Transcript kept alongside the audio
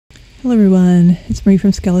Hello everyone, it's Marie from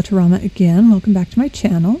Skeletorama again. Welcome back to my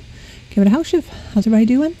channel. Give it a house shift. How's everybody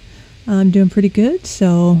doing? I'm doing pretty good.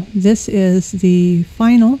 So this is the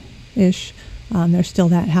final-ish. There's still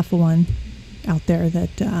that half of one out there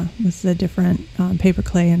that was the different paper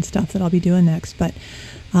clay and stuff that I'll be doing next. But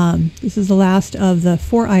this is the last of the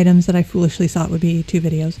 4 items that I foolishly thought would be 2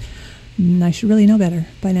 videos. And I should really know better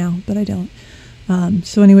by now, but I don't.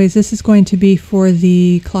 So anyways, this is going to be for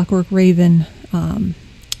the Clockwork Raven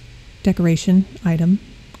decoration item,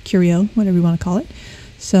 curio, whatever you want to call it.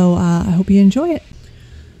 So I hope you enjoy it.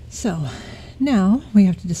 So now we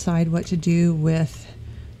have to decide what to do with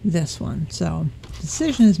this one. So the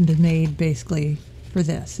decision has been made basically for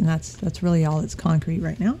this, and that's really all that's concrete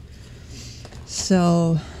right now.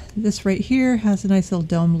 So this right here has a nice little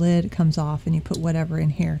dome lid. It comes off and you put whatever in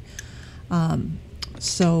here.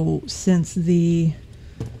 So since the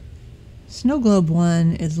snow globe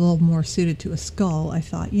one is a little more suited to a skull, I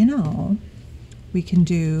thought, you know, we can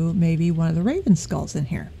do maybe one of the raven skulls in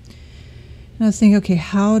here. And I was thinking, okay,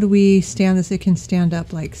 how do we stand this? It can stand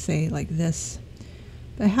up like, say, like this.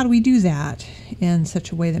 But how do we do that in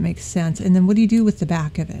such a way that makes sense? And then what do you do with the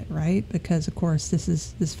back of it, right? Because, of course, this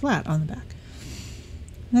is flat on the back.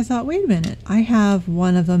 And I thought, wait a minute, I have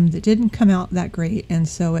one of them that didn't come out that great, and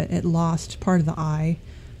so it lost part of the eye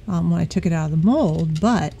when I took it out of the mold,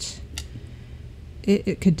 but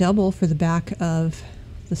it could double for the back of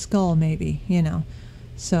the skull maybe, you know.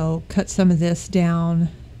 So cut some of this down,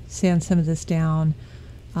 sand some of this down,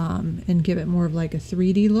 and give it more of like a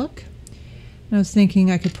 3D look. And I was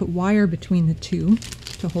thinking I could put wire between the two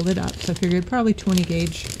to hold it up. So I figured probably 20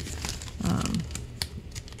 gauge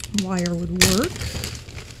wire would work.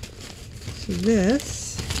 So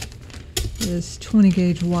this is 20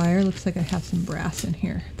 gauge wire. Looks like I have some brass in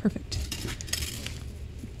here. Perfect.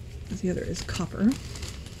 The other is copper.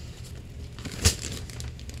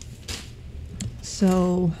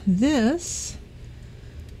 So this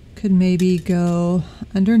could maybe go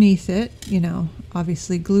underneath it, you know,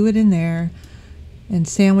 obviously glue it in there and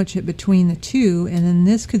sandwich it between the two, and then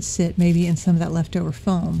this could sit maybe in some of that leftover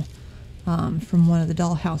foam from one of the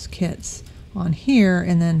dollhouse kits on here,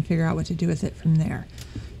 and then figure out what to do with it from there.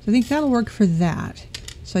 So I think that'll work for that.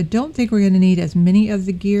 So I don't think we're going to need as many of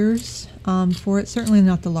the gears for it. Certainly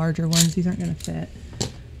not the larger ones. These aren't going to fit.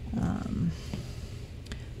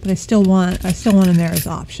 But I still want them there as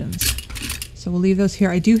options. So we'll leave those here.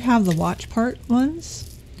 I do have the watch part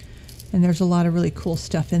ones, and there's a lot of really cool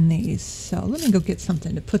stuff in these. So let me go get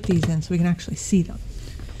something to put these in so we can actually see them.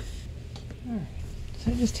 All right.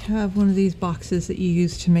 So I just have one of these boxes that you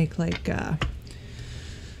use to make like a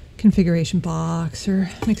configuration box or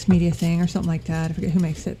mixed media thing or something like that. I forget who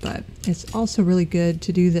makes it, but it's also really good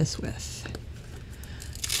to do this with.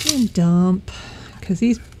 And dump, because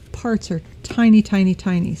these parts are tiny, tiny,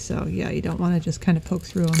 tiny. So yeah, you don't want to just kind of poke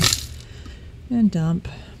through them. And dump.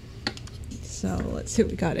 So let's see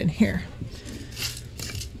what we got in here.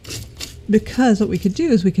 Because what we could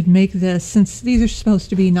do is we could make this, since these are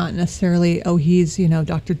supposed to be not necessarily, oh, he's, you know,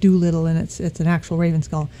 Dr. Doolittle and it's an actual raven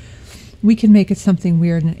skull. We can make it something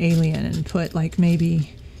weird and alien and put like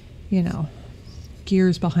maybe, you know,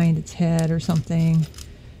 gears behind its head or something.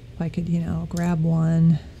 If I could, you know, grab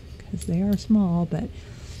one, because they are small, but,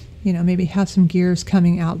 you know, maybe have some gears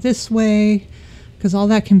coming out this way, because all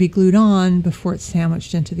that can be glued on before it's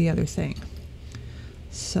sandwiched into the other thing.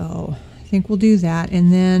 So I think we'll do that.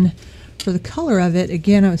 And then for the color of it,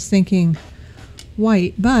 again, I was thinking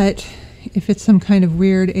white, but if it's some kind of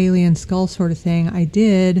weird alien skull sort of thing, I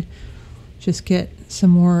did just get some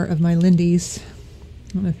more of my Lindy's.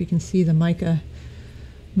 I don't know if you can see the mica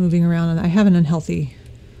moving around. I have an unhealthy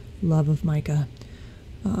love of mica.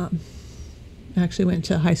 I actually went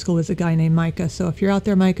to high school with a guy named Micah, so if you're out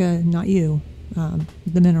there, Micah, not you,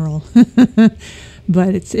 the mineral.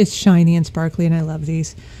 But it's shiny and sparkly, and I love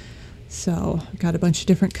these. So I've got a bunch of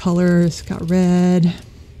different colors. Got red. You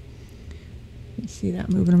can see that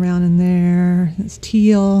moving around in there. It's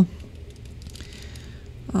teal.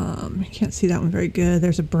 I can't see that one very good.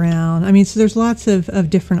 There's a brown. I mean, so there's lots of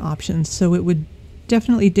different options. So it would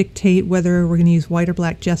definitely dictate whether we're going to use white or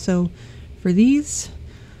black gesso for these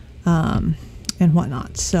and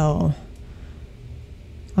whatnot. So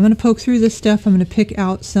I'm going to poke through this stuff. I'm going to pick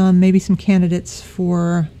out maybe some candidates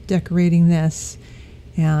for decorating this,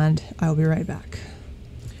 and I'll be right back.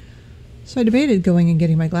 So I debated going and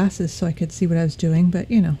getting my glasses so I could see what I was doing, but,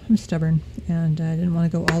 you know, I'm stubborn, and I didn't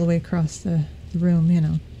want to go all the way across the room, you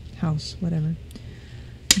know, house, whatever.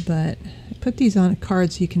 But I put these on a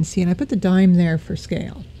card so you can see, and I put the dime there for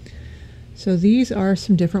scale. So these are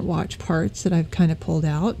some different watch parts that I've kind of pulled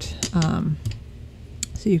out.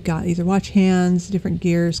 So you've got these are watch hands, different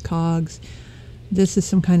gears, cogs. This is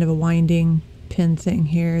some kind of a winding pin thing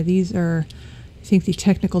here. These are, I think the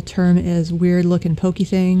technical term is weird looking pokey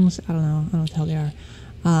things. I don't know what the hell they are.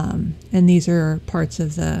 And these are parts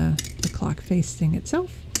of the clock face thing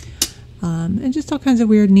itself. And just all kinds of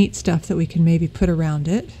weird, neat stuff that we can maybe put around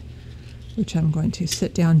it, which I'm going to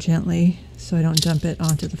sit down gently so I don't dump it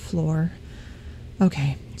onto the floor.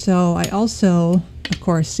 Okay, so I also, of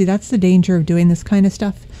course, see that's the danger of doing this kind of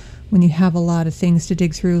stuff when you have a lot of things to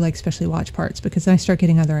dig through, like especially watch parts, because then I start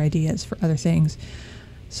getting other ideas for other things.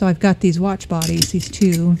 So I've got these watch bodies, these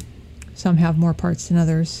two. Some have more parts than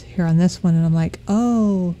others here on this one, and I'm like,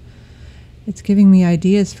 oh, it's giving me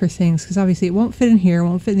ideas for things, because obviously it won't fit in here, it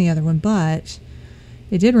won't fit in the other one, but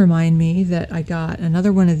it did remind me that I got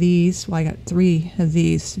another one of these. Well, I got 3 of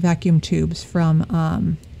these vacuum tubes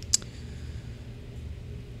from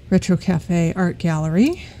Retro Cafe Art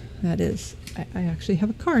Gallery. That is, I actually have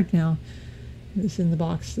a card now. It was in the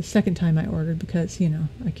box the second time I ordered because, you know,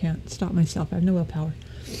 I can't stop myself. I have no willpower.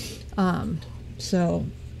 So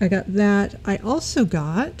I got that. I also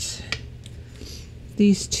got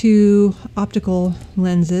these 2 optical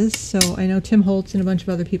lenses. So I know Tim Holtz and a bunch of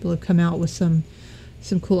other people have come out with some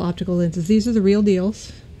cool optical lenses. These are the real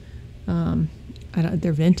deals.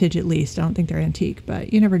 They're vintage at least. I don't think they're antique,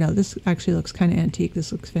 but you never know. This actually looks kind of antique.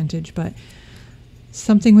 This looks vintage, but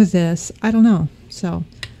something with this, I don't know. So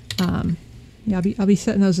yeah, I'll be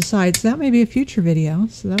setting those aside. So that may be a future video.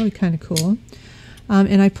 So that'll be kind of cool.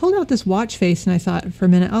 And I pulled out this watch face and I thought for a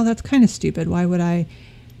minute, oh, that's kind of stupid. Why would I?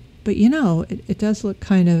 But you know, it does look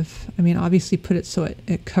kind of, I mean, obviously put it so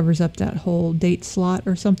it covers up that whole date slot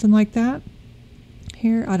or something like that.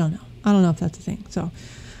 Here, I don't know. I don't know if that's a thing. So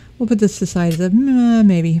we'll put this aside as a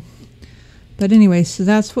maybe. But anyway, so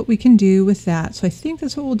that's what we can do with that. So I think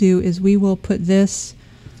that's what we'll do is we will put this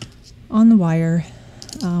on the wire.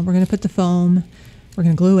 We're going to put the foam. We're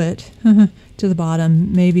going to glue it to the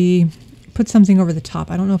bottom. Maybe put something over the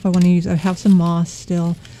top. I don't know if I want to use, I have some moss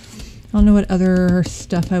still. I don't know what other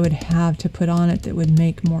stuff I would have to put on it that would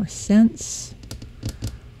make more sense.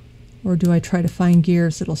 Or do I try to find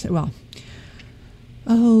gears that'll say, well,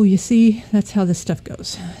 oh, you see, that's how this stuff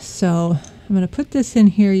goes. So I'm going to put this in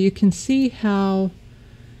here. You can see how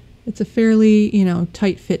it's a fairly, you know,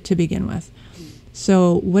 tight fit to begin with.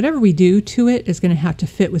 So whatever we do to it is going to have to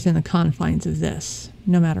fit within the confines of this,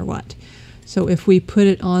 no matter what. So if we put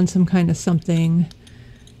it on some kind of something,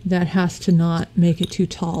 that has to not make it too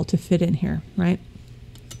tall to fit in here, right?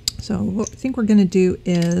 So what I think we're going to do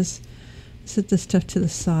is set this stuff to the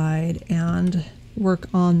side and work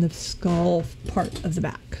on the skull part of the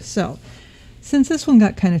back. So since this one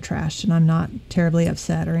got kind of trashed, and I'm not terribly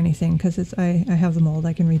upset or anything because I have the mold,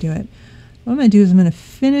 I can redo it. What I'm going to do is I'm going to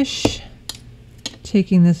finish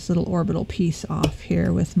taking this little orbital piece off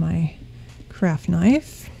here with my craft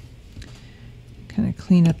knife. Kind of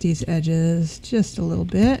clean up these edges just a little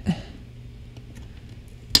bit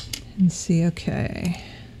and see, okay.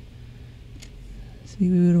 So we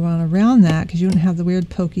would want to round that because you wouldn't have the weird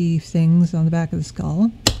pokey things on the back of the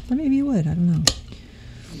skull. Or maybe you would, I don't know.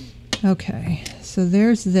 Okay, so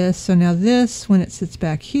there's this. So now this, when it sits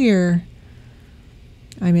back here,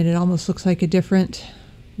 I mean, it almost looks like a different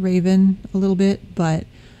raven a little bit, but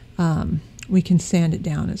we can sand it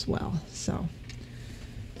down as well. So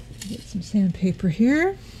get some sandpaper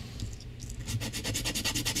here.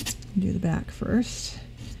 Do the back first.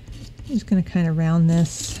 I'm just going to kind of round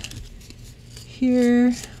this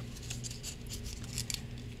here.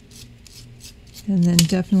 And then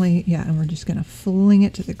definitely, yeah, and we're just going to fling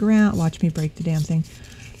it to the ground. Watch me break the damn thing.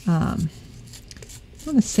 I'm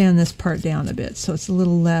going to sand this part down a bit so it's a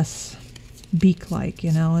little less beak-like,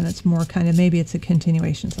 you know, and it's more kind of, maybe it's a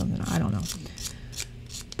continuation of something. I don't know.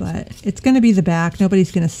 But it's going to be the back.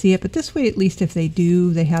 Nobody's going to see it. But this way, at least if they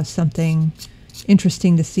do, they have something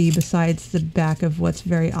interesting to see besides the back of what's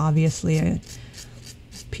very obviously a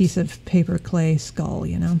piece of paper clay skull,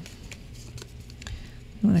 you know.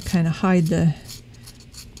 I want to kind of hide the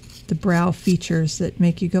brow features that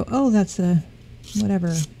make you go, oh, that's a whatever.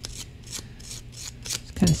 Just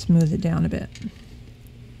kind of smooth it down a bit.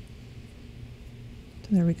 So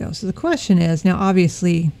there we go. So the question is, now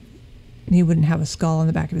obviously he wouldn't have a skull on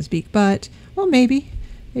the back of his beak, but, well, maybe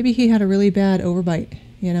he had a really bad overbite,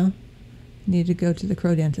 you know, needed to go to the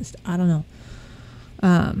crow dentist. I don't know.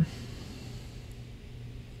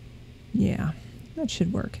 Yeah, that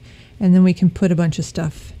should work. And then we can put a bunch of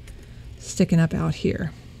stuff sticking up out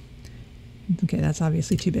here. Okay, that's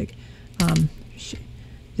obviously too big.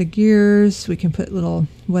 The gears, we can put little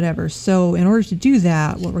whatever. So in order to do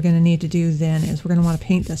that, what we're going to need to do then is we're going to want to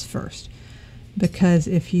paint this first. because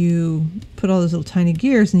if you put all those little tiny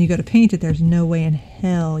gears and you go to paint it, there's no way in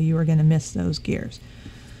hell you are going to miss those gears.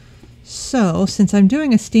 So since I'm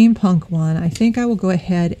doing a steampunk one, I think I will go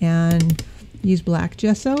ahead and use black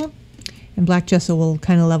gesso, and black gesso will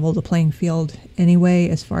kind of level the playing field anyway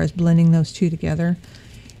as far as blending those two together.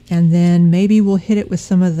 And then maybe we'll hit it with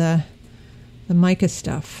some of the mica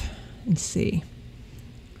stuff and see,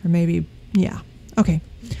 or maybe, yeah, okay.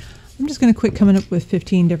 I'm just going to quit coming up with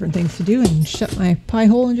 15 different things to do and shut my pie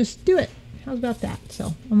hole and just do it. How's about that? So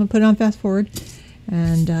I'm going to put it on fast forward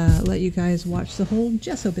and let you guys watch the whole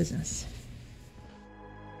gesso business.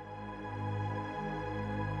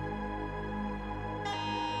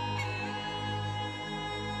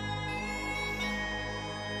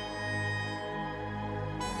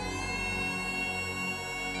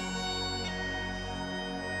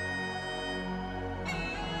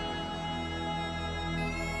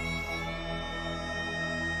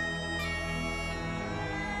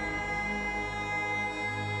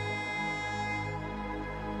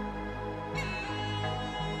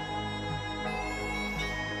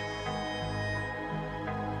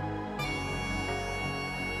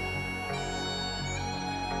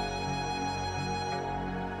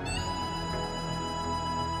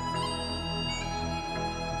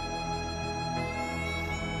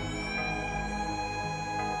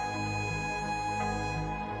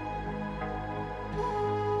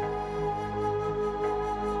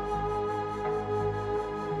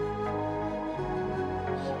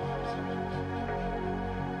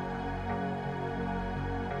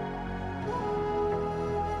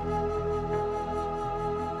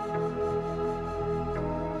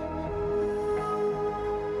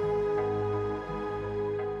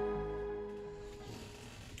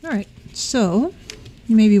 All right, so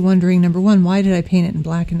you may be wondering, number one, why did I paint it in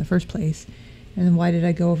black in the first place? And then why did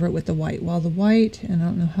I go over it with the white? Well, the white, and I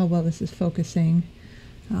don't know how well this is focusing.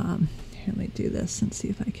 Here, let me do this and see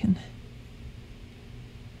if I can.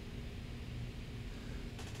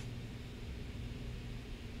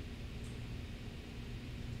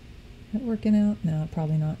 Is that working out? No,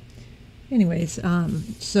 probably not. Anyways,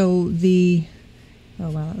 so the, oh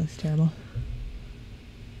wow, that looks terrible.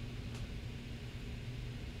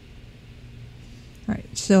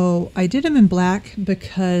 Alright, so I did them in black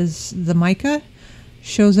because the mica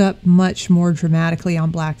shows up much more dramatically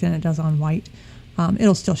on black than it does on white.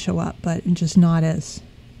 It'll still show up, but just not as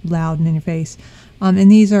loud and in your face. And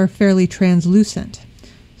these are fairly translucent.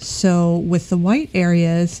 So with the white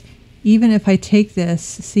areas, even if I take this,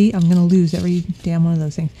 see, I'm going to lose every damn one of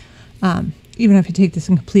those things. Even if I take this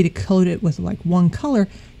and completely coat it with like one color,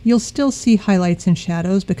 you'll still see highlights and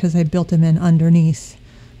shadows because I built them in underneath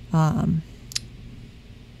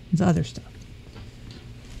the other stuff.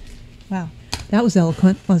 Wow, that was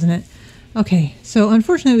eloquent, wasn't it? Okay, so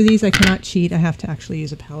unfortunately with these I cannot cheat. I have to actually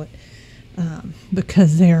use a palette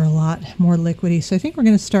because they're a lot more liquidy. So I think we're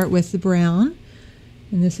going to start with the brown,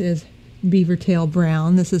 and this is Beaver Tail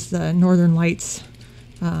Brown. This is the Northern Lights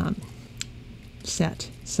set,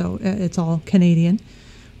 so it's all Canadian,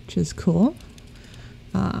 which is cool.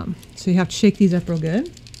 So you have to shake these up real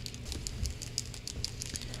good.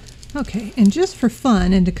 Okay, and just for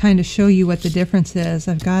fun and to kind of show you what the difference is,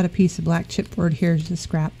 I've got a piece of black chipboard here, just a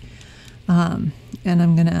scrap, and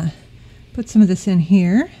I'm going to put some of this in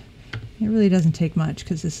here. It really doesn't take much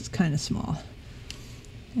because this is kind of small.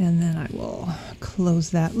 And then I will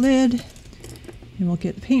close that lid, and we'll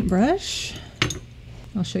get the paintbrush.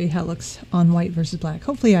 I'll show you how it looks on white versus black.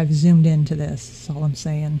 Hopefully I've zoomed into this, that's all I'm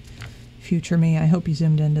saying. Future me, I hope you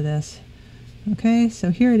zoomed into this. Okay, so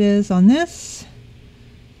here it is on this.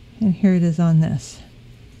 And here it is on this.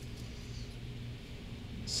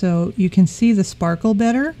 So you can see the sparkle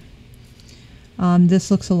better.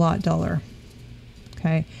 This looks a lot duller.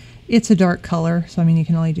 Okay, it's a dark color, so I mean you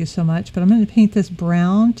can only do so much, but I'm going to paint this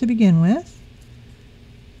brown to begin with.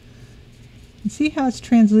 And see how it's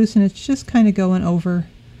translucent? It's just kind of going over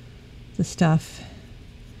the stuff.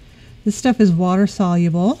 This stuff is water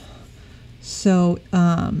soluble, so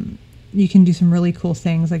you can do some really cool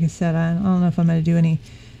things. Like I said, I don't know if I'm going to do any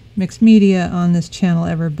mixed media on this channel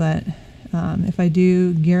ever, but if I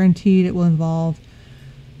do, guaranteed it will involve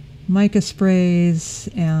mica sprays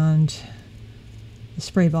and the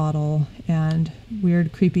spray bottle and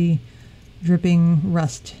weird creepy dripping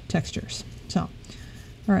rust textures. So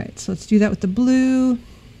all right, so let's do that with the blue,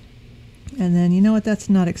 and then you know what, that's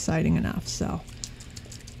not exciting enough, so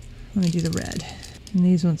let me do the red. And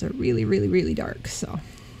these ones are really, really, really dark, so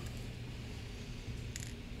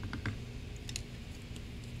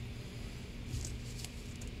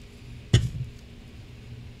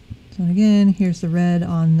again, here's the red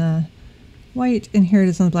on the white, and here it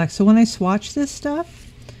is on the black. So when I swatch this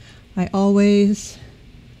stuff, I always,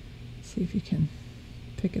 see if you can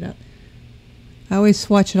pick it up, I always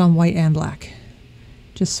swatch it on white and black,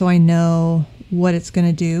 just so I know what it's going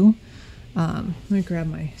to do. Let me grab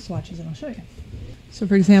my swatches and I'll show you. So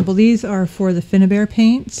for example, these are for the Finnabair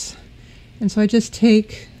paints, and so I just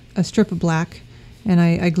take a strip of black and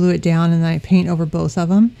I glue it down and then I paint over both of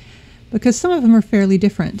them, because some of them are fairly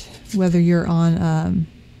different, whether you're on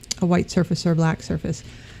a white surface or a black surface.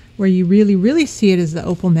 Where you really see it is the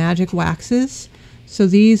Opal Magic waxes. So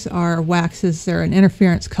these are waxes, they're an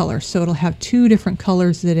interference color, so it'll have two different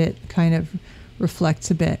colors that it kind of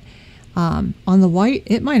reflects a bit. On the white,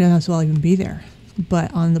 it might not as well even be there,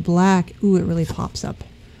 but on the black, ooh, it really pops up.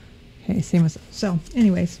 Okay, same as, so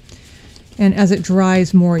anyways, and as it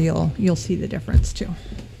dries more, you'll see the difference too.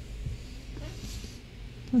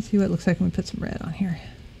 Let's see what it looks like when we put some red on here.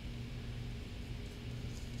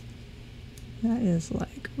 That is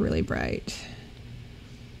like really bright.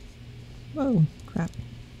 Whoa, crap.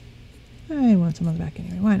 I want some on the back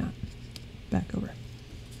anyway, why not? Back over.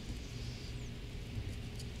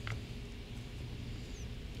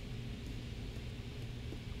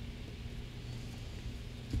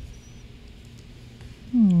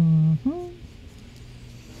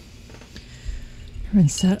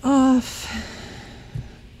 Rinse that off.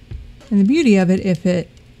 And the beauty of it, if it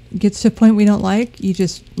gets to a point we don't like, you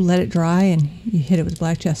just let it dry and you hit it with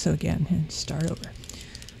black gesso again and start over.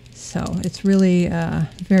 So it's really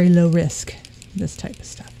very low risk, this type of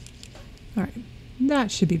stuff. All right, that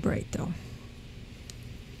should be bright though.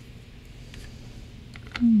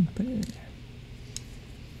 Put it in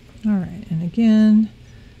there. All right, and again,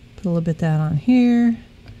 put a little bit of that on here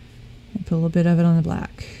and put a little bit of it on the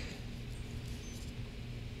black.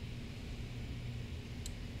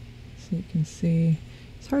 So you can see,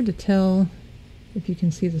 it's hard to tell if you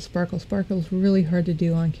can see the sparkle. Sparkle is really hard to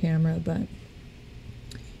do on camera, but you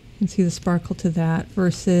can see the sparkle to that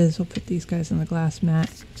versus, we'll put these guys on the glass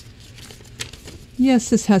mat. Yes,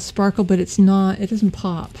 this has sparkle, but it's not, it doesn't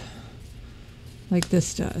pop like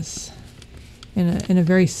this does in a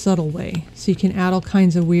very subtle way. So you can add all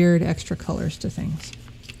kinds of weird extra colors to things.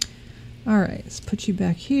 All right, let's put you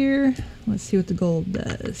back here. Let's see what the gold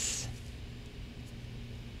does.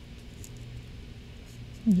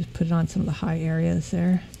 I'll just put it on some of the high areas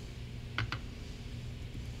there.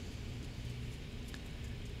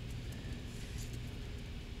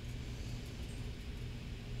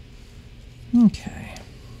 Okay.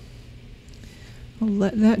 I'll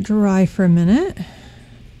let that dry for a minute.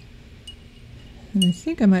 And I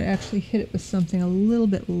think I might actually hit it with something a little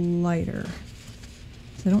bit lighter.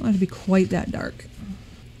 So I don't want it to be quite that dark.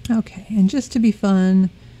 Okay, and just to be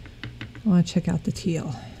fun, I want to check out the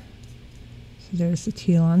teal. So there's the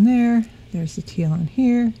teal on there, there's the teal on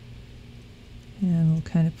here, and we'll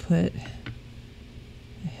kind of put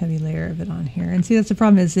a heavy layer of it on here. And see, that's the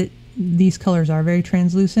problem, is that these colors are very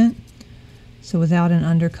translucent, so without an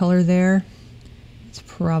undercolor there, it's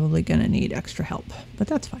probably going to need extra help, but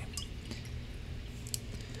that's fine.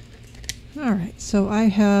 Alright, so I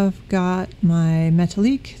have got my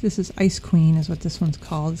Metallique. This is Ice Queen is what this one's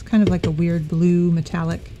called. It's kind of like a weird blue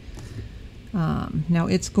metallic. Now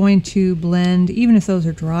it's going to blend, even if those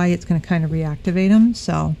are dry, it's going to kind of reactivate them.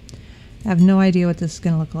 So I have no idea what this is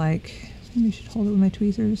going to look like. Maybe I should hold it with my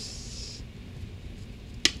tweezers.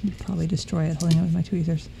 I'd probably destroy it holding it with my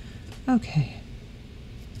tweezers. Okay.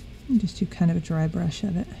 I'll just do kind of a dry brush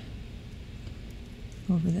of it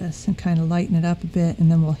over this and kind of lighten it up a bit,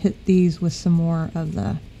 and then we'll hit these with some more of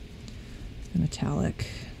the metallic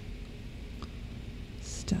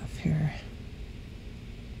stuff here.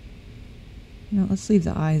 Now let's leave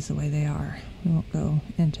the eyes the way they are. We won't go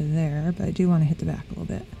into there, but I do want to hit the back a little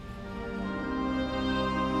bit.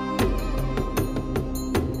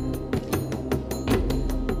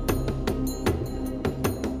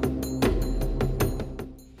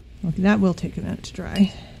 Okay, that will take a minute to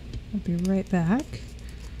dry. I'll be right back.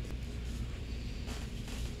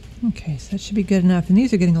 Okay, so that should be good enough. And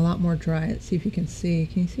these are getting a lot more dry. Let's see if you can see.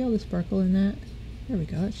 Can you see all the sparkle in that? There we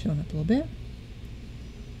go. It's showing up a little bit.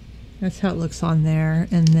 That's how it looks on there.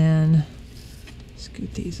 And then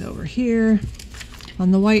scoot these over here.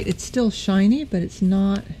 On the white, it's still shiny, but it's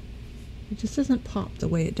not, it just doesn't pop the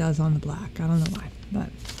way it does on the black. I don't know why, but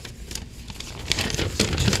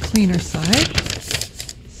switch to the cleaner side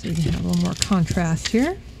so we can have a little more contrast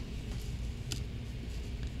here.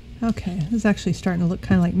 Okay, this is actually starting to look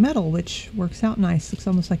kind of like metal, which works out nice. Looks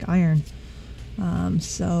almost like iron.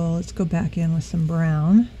 So let's go back in with some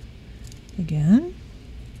brown again.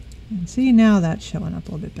 And see, now that's showing up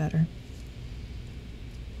a little bit better.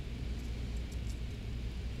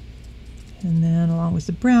 And along with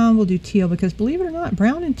the brown, we'll do teal, because believe it or not,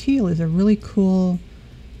 brown and teal is a really cool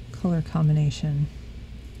color combination,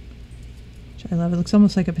 which I love. It looks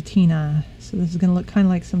almost like a patina. So this is going to look kind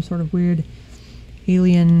of like some sort of weird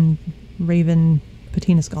alien raven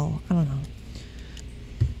patina skull. I don't know.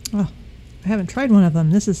 Oh, I haven't tried one of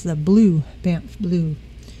them. This is the blue, Banff blue.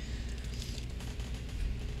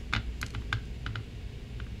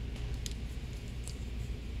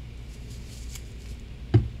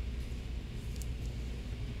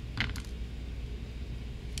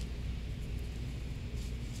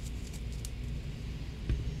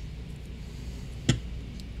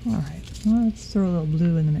 All right, well, let's throw a little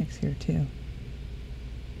blue in the mix here too.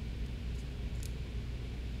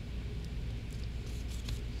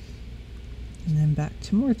 And then back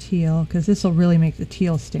to more teal, because this will really make the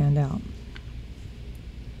teal stand out.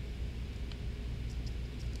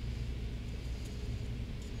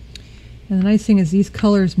 And the nice thing is these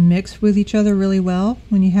colors mix with each other really well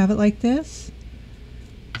when you have it like this.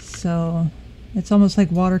 So it's almost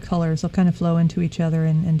like watercolors. They'll kind of flow into each other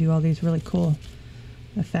and do all these really cool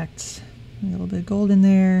effects. A little bit of gold in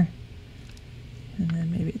there, and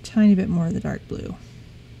then maybe a tiny bit more of the dark blue.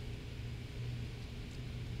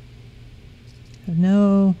 I have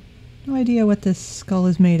no idea what this skull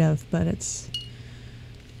is made of, but it's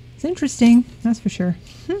interesting, that's for sure.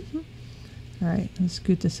 All right, let's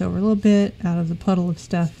scoot this over a little bit out of the puddle of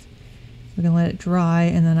stuff. We're gonna let it dry,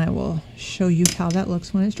 and then I will show you how that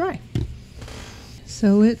looks when it's dry.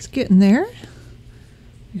 So it's getting there.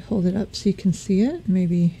 You hold it up so you can see it.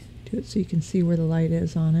 Maybe do it so you can see where the light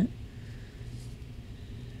is on it.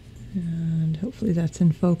 And hopefully that's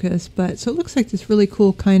in focus. But so it looks like this really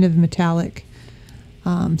cool kind of metallic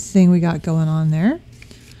thing we got going on there.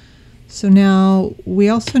 So now we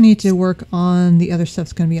also need to work on the other stuff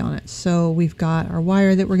that's going to be on it. So we've got our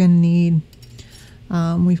wire that we're going to need.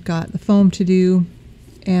 We've got the foam to do.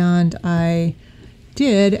 And I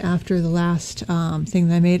did, after the last thing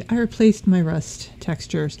that I made, I replaced my rust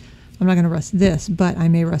textures. I'm not going to rust this, but I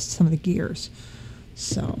may rust some of the gears.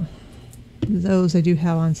 So those I do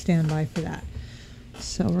have on standby for that.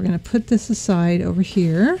 So we're going to put this aside over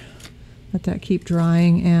here, let that keep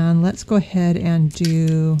drying, and let's go ahead and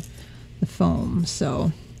do the foam.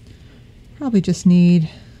 So probably just need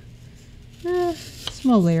a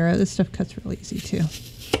small layer. This stuff cuts really easy too.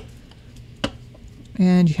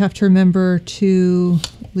 And you have to remember to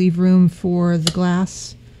leave room for the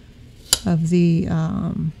glass of the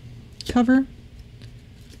cover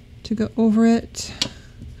to go over it.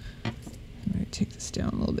 I'm going to take this down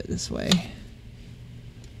a little bit this way.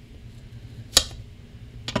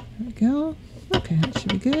 There we go. Okay, that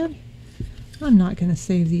should be good. I'm not going to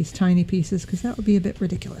save these tiny pieces because that would be a bit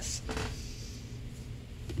ridiculous.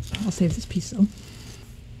 I'll save this piece though.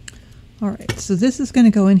 All right, so this is going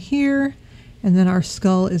to go in here. And then our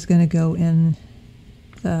skull is going to go in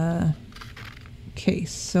the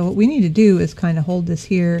case. So what we need to do is kind of hold this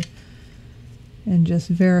here and just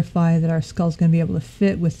verify that our skull is going to be able to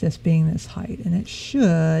fit with this being this height. And it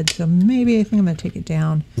should. So maybe I think I'm going to take it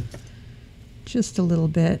down just a little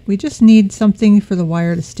bit. We just need something for the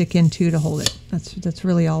wire to stick into to hold it. That's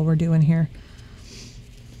really all we're doing here.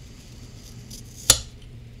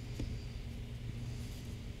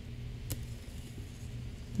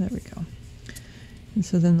 There we go. And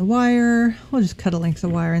so then the wire, we'll just cut a length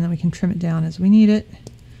of wire and then we can trim it down as we need it.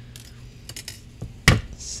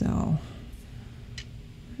 So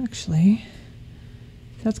actually,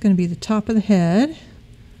 that's going to be the top of the head.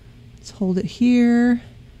 Let's hold it here.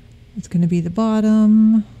 It's going to be the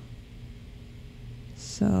bottom.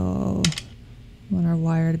 So I want our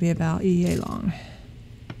wire to be about yay long.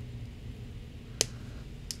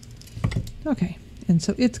 Okay, and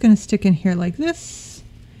so it's going to stick in here like this.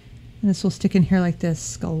 And this will stick in here like this.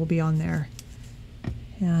 Skull will be on there.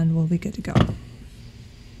 And we'll be good to go.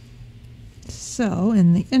 So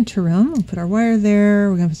in the interim, we'll put our wire there.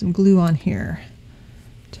 We're going to put some glue on here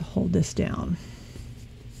to hold this down.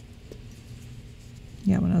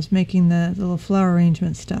 Yeah, when I was making the little flower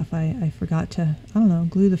arrangement stuff, I forgot to, I don't know,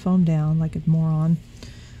 glue the foam down like a moron.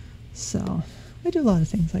 So I do a lot of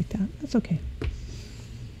things like that. That's okay.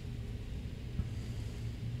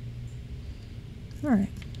 All right.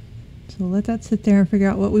 So we'll let that sit there and figure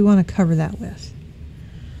out what we want to cover that with.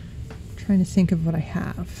 I'm trying to think of what I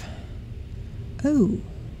have. Oh,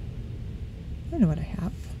 I know what I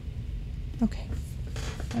have. Okay,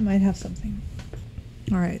 I might have something.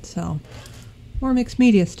 All right, so more mixed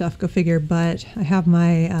media stuff, go figure, but I have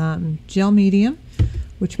my gel medium,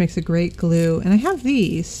 which makes a great glue, and I have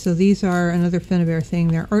these. So these are another Finnabair thing.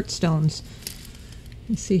 They're art stones.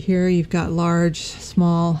 You see here, you've got large,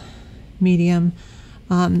 small, medium.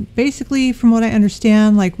 Basically, from what I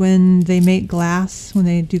understand, like when they make glass, when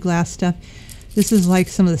they do glass stuff, this is like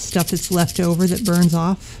some of the stuff that's left over that burns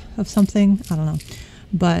off of something. I don't know.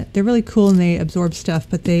 But they're really cool and they absorb stuff,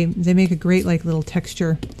 but they make a great like little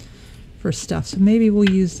texture for stuff. So maybe we'll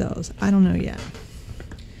use those. I don't know yet.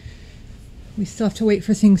 We still have to wait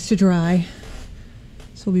for things to dry.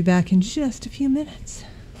 So we'll be back in just a few minutes.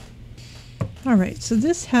 All right, so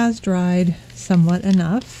this has dried somewhat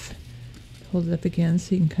enough. Hold it up again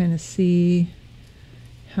so you can kind of see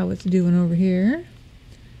how it's doing over here.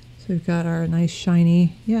 So we've got our nice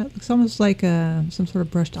shiny, yeah, it looks almost like some sort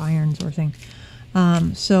of brushed iron sort of thing.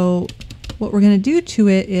 So what we're going to do to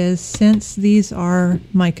it is, since these are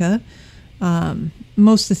mica,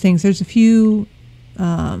 most of the things, there's a few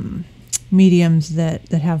mediums that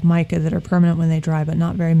have mica that are permanent when they dry, but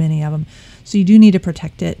not very many of them. So you do need to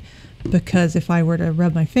protect it, because if I were to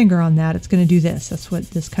rub my finger on that, it's going to do this. That's what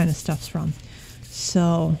this kind of stuff's from.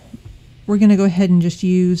 So we're going to go ahead and just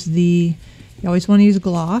use you always want to use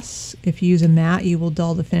gloss. If you use a matte, you will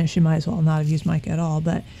dull the finish. You might as well not have used mica at all,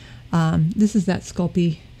 but this is that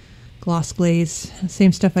Sculpey gloss glaze.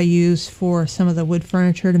 Same stuff I use for some of the wood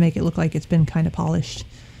furniture to make it look like it's been kind of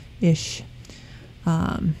polished-ish.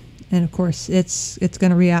 And of course, it's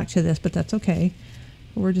going to react to this, but that's okay.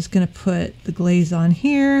 We're just going to put the glaze on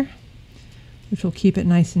here, which will keep it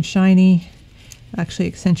nice and shiny, actually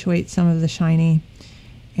accentuate some of the shiny.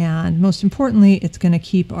 And most importantly, it's going to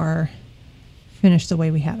keep our finish the way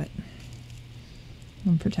we have it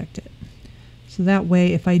and protect it. So that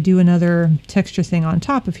way, if I do another texture thing on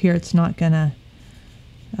top of here, it's not going to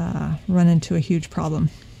run into a huge problem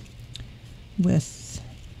with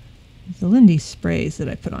the Lindy sprays that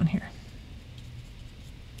I put on here.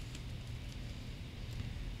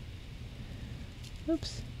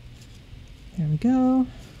 Oops. There we go.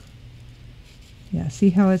 Yeah, see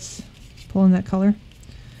how it's pulling that color?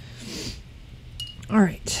 All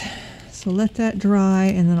right. So let that dry,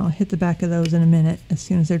 and then I'll hit the back of those in a minute. As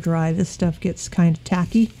soon as they're dry, this stuff gets kind of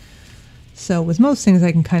tacky. So with most things,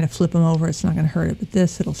 I can kind of flip them over. It's not going to hurt it, but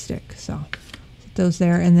this, it'll stick. So put those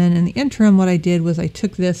there. And then in the interim, what I did was I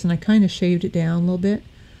took this and I kind of shaved it down a little bit.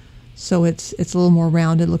 So it's a little more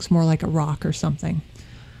rounded. It looks more like a rock or something.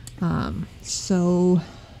 So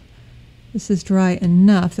this is dry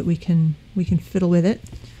enough that we can fiddle with it.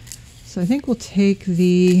 So I think we'll take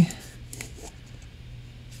the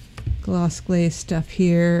gloss glaze stuff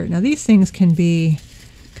here. Now these things can be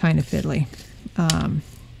kind of fiddly.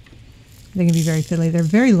 They can be very fiddly. They're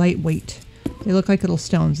very lightweight. They look like little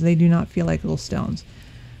stones. They do not feel like little stones.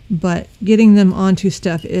 But getting them onto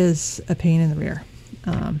stuff is a pain in the rear.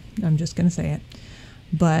 I'm just going to say it.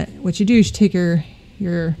 But what you do is you take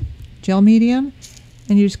your gel medium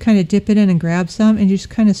and you just kind of dip it in and grab some and you just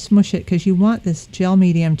kind of smush it, because you want this gel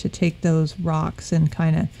medium to take those rocks and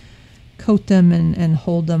kind of coat them and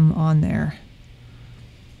hold them on there.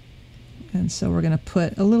 And so we're going to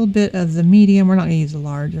put a little bit of the medium. We're not going to use the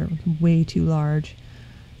large. They're way too large.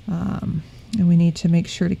 And we need to make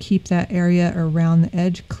sure to keep that area around the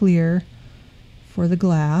edge clear for the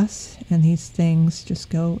glass. And these things just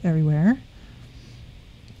go everywhere.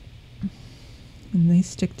 And they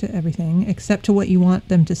stick to everything except to what you want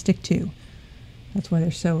them to stick to. That's why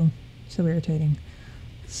they're so irritating.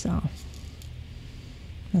 So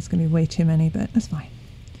that's going to be way too many, but that's fine.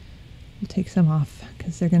 We'll take some off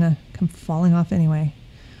because they're going to come falling off anyway.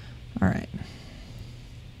 All right.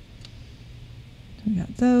 We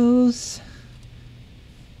got those.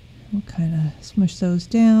 We'll kind of smush those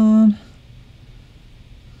down.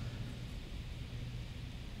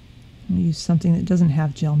 We'll use something that doesn't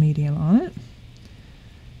have gel medium on it.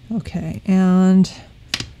 Okay, and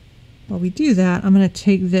while we do that, I'm going to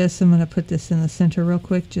take this, I'm going to put this in the center real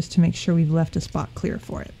quick just to make sure we've left a spot clear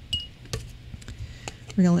for it.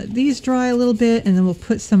 We're going to let these dry a little bit, and then we'll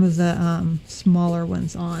put some of the smaller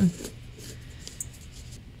ones on.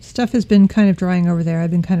 Stuff has been kind of drying over there.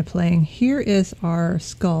 I've been kind of playing. Here is our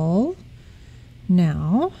skull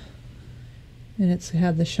now, and it's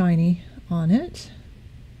had the shiny on it.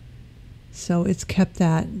 So it's kept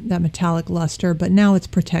that metallic luster, but now it's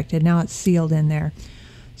protected. Now it's sealed in there.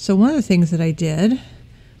 So one of the things that I did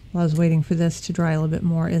while I was waiting for this to dry a little bit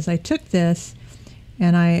more is I took this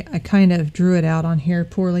and I kind of drew it out on here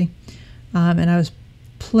poorly. And I was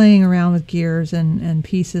playing around with gears and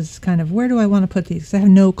pieces, kind of, where do I want to put these? 'Cause I have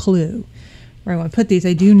no clue where I want to put these.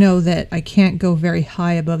 I do know that I can't go very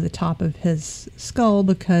high above the top of his skull,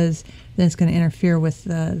 because then it's going to interfere with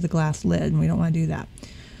the glass lid, and we don't want to do that.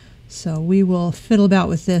 So we will fiddle about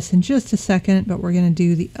with this in just a second, but we're going to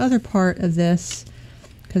do the other part of this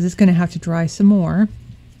because it's going to have to dry some more.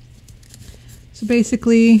 So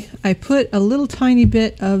basically, I put a little tiny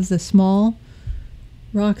bit of the small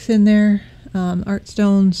rocks in there, art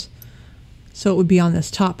stones, so it would be on this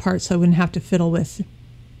top part, so I wouldn't have to fiddle with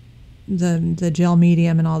the gel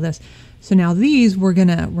medium and all this. So now these, we're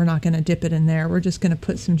not gonna dip it in there. We're just gonna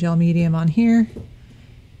put some gel medium on here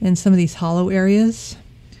in some of these hollow areas.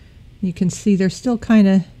 You can see they're still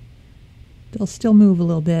they'll still move a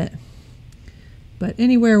little bit. But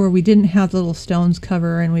anywhere where we didn't have the little stones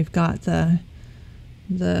cover, and we've got the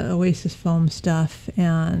Oasis foam stuff,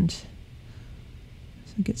 and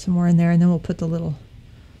so get some more in there, and then we'll put the little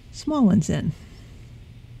small ones in.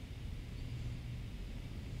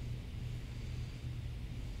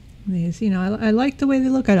 These, I like the way they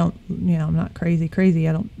look. I don't, I'm not crazy.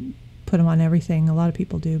 I don't put them on everything. A lot of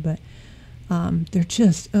people do, but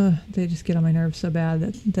they just get on my nerves so bad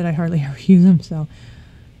that I hardly ever use them. So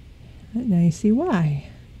now you see why.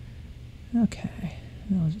 Okay,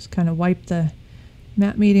 I'll just kind of wipe the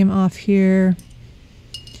matte medium off here,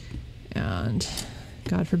 and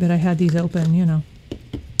God forbid I had these open.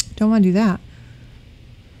 Don't want to do that.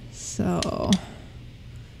 So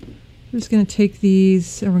we're just going to take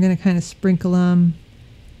these and we're going to kind of sprinkle them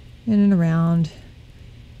in and around,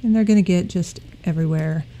 and they're going to get just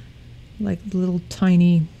everywhere, like little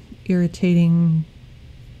tiny irritating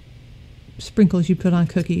sprinkles you put on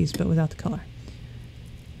cookies, but without the color.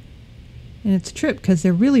 And it's a trip because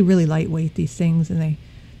they're really, really lightweight, these things, and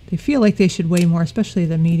they feel like they should weigh more, especially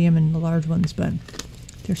the medium and the large ones, but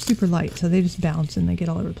they're super light, so they just bounce and they get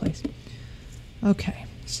all over the place. Okay.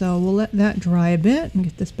 So we'll let that dry a bit and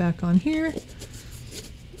get this back on here. Get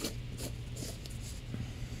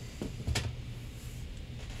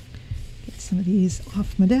some of these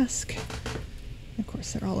off my desk. Of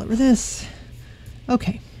course, they're all over this.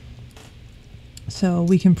 Okay. So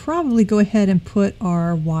we can probably go ahead and put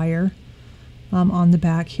our wire on the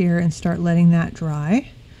back here and start letting that dry.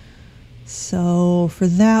 So for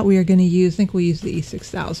that, we are going to use, I think we'll use the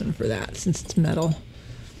E6000 for that since it's metal.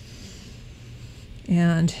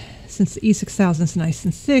 And since the E6000 is nice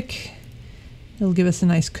and thick, it'll give us a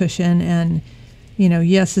nice cushion. And,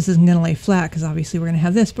 yes, this isn't going to lay flat because obviously we're going to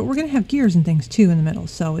have this, but we're going to have gears and things too in the middle.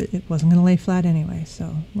 So it wasn't going to lay flat anyway,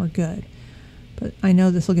 so we're good. But I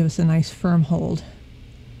know this will give us a nice firm hold.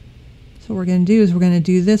 So what we're going to do is we're going to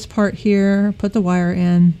do this part here, put the wire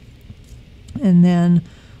in, and then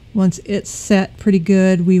once it's set pretty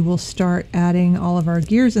good, we will start adding all of our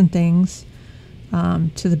gears and things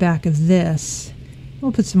to the back of this.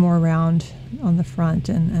 We'll put some more around on the front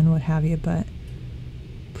and what have you, but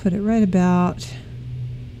put it right about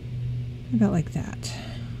like that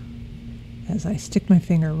as I stick my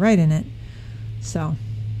finger right in it. So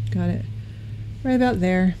got it right about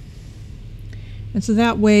there. And so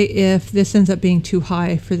that way, if this ends up being too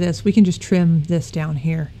high for this, we can just trim this down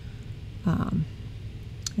here, and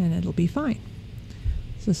it'll be fine.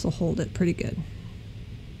 So this will hold it pretty good.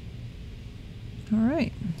 All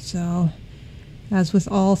right, so as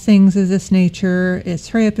with all things of this nature, it's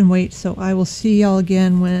hurry up and wait. So I will see y'all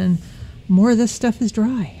again when more of this stuff is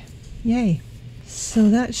dry. Yay. So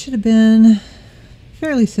that should have been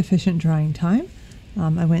fairly sufficient drying time.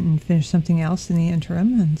 I went and finished something else in the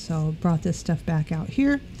interim, and so brought this stuff back out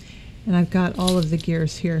here. And I've got all of the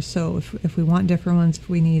gears here, so if we want different ones, if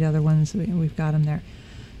we need other ones, we've got them there.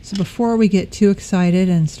 So before we get too excited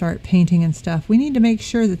and start painting and stuff, we need to make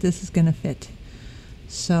sure that this is going to fit.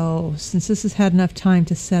 So since this has had enough time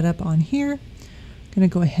to set up on here, I'm going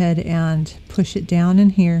to go ahead and push it down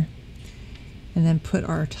in here and then put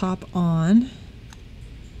our top on.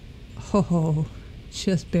 Oh,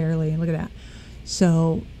 just barely. Look at that.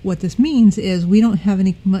 So what this means is we don't have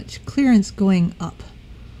much clearance going up.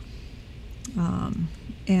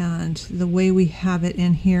 And the way we have it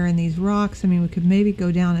in here in these rocks, I mean, we could maybe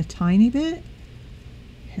go down a tiny bit.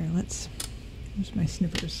 Here, here's my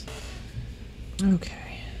snippers.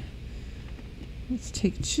 Okay. Let's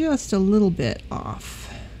take just a little bit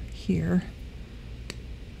off here.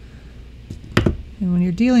 And when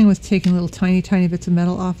you're dealing with taking little tiny bits of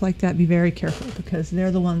metal off like that, be very careful because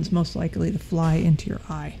they're the ones most likely to fly into your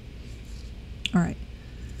eye. All right.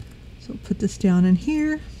 So put this down in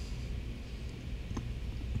here.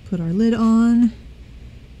 Put our lid on,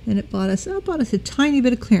 and it bought us a tiny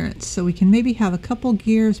bit of clearance, so we can maybe have a couple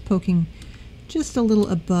gears poking just a little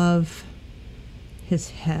above his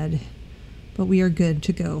head, but we are good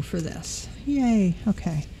to go for this. Yay.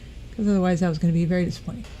 Okay, because otherwise that was going to be very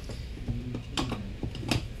disappointing.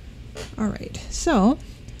 All right, so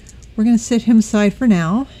we're going to set him aside for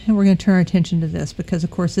now, and we're going to turn our attention to this because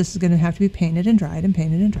of course this is going to have to be painted and dried and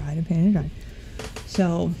painted and dried and painted and dried.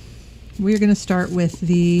 So we're going to start with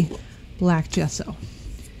the black gesso.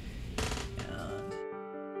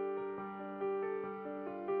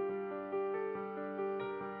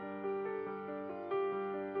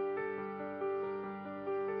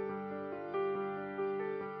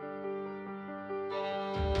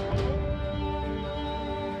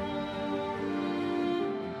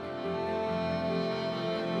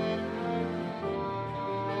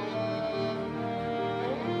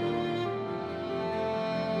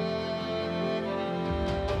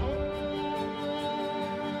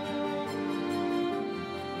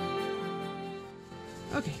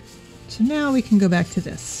 Okay, so now we can go back to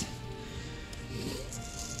this.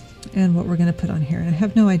 And what we're going to put on here. And I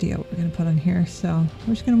have no idea what we're going to put on here, so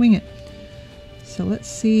we're just going to wing it. So let's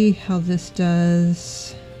see how this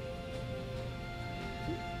does.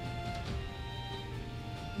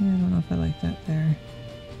 I don't know if I like that there.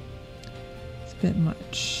 It's a bit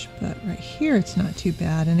much, but right here it's not too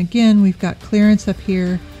bad. And again, we've got clearance up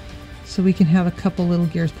here, so we can have a couple little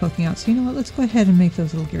gears poking out. So you know what, let's go ahead and make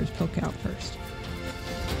those little gears poke out first.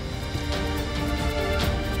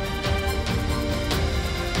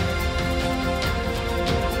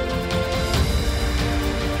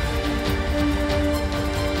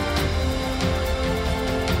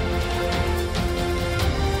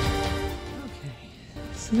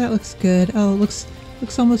 So that looks good. Oh, it looks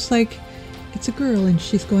almost like it's a girl and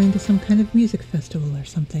she's going to some kind of music festival or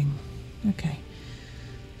something. Okay.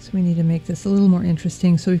 So we need to make this a little more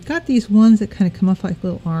interesting. So we've got these ones that kind of come off like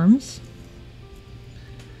little arms.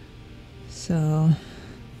 So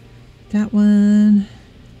that one,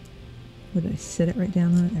 where did I sit it right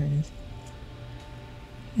down on it? There it is.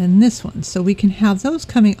 And this one. So we can have those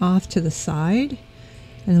coming off to the side,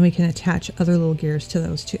 and then we can attach other little gears to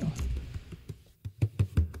those too.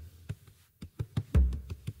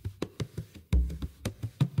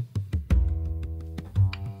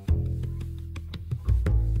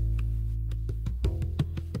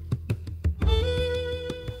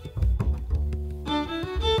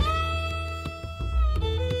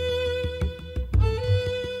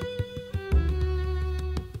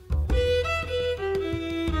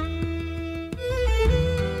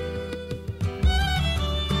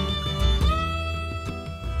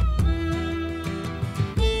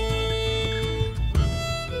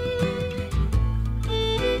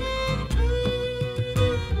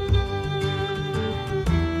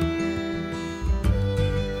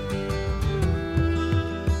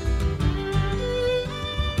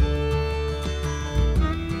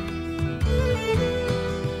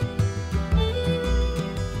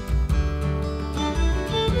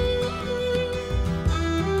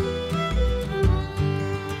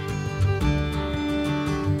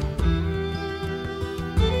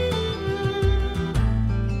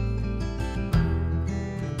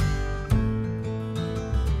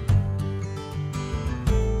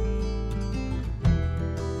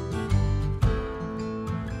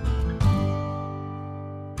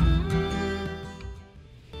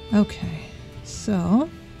 Okay, so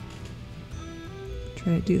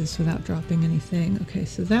try to do this without dropping anything. Okay,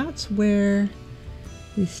 so that's where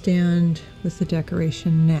we stand with the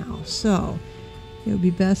decoration now. So it would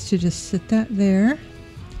be best to just sit that there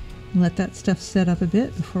and let that stuff set up a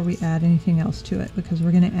bit before we add anything else to it, because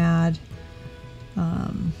we're going to add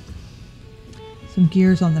some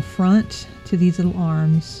gears on the front to these little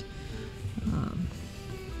arms,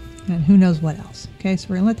 and who knows what else. Okay, so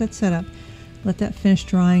we're going to let that set up. Let that finish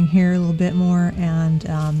drying here a little bit more, and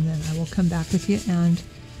then I will come back with you and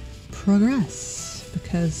progress,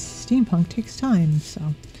 because steampunk takes time,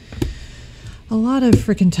 so a lot of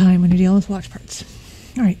freaking time when you're dealing with watch parts.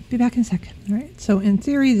 All right, be back in a sec. All right, so in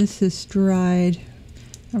theory this is dried,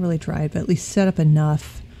 not really dried, but at least set up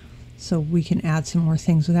enough so we can add some more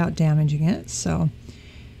things without damaging it. So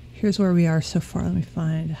here's where we are so far. Let me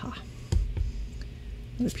find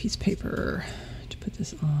another piece of paper to put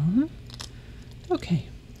this on. Okay,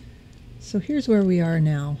 so here's where we are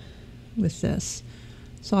now with this.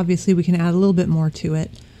 So obviously we can add a little bit more to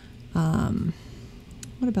it.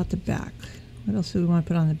 What about the back? What else do we want to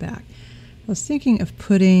put on the back? I was thinking of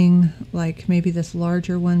putting like maybe this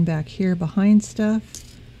larger one back here behind stuff.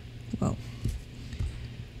 Whoa.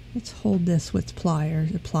 Let's hold this with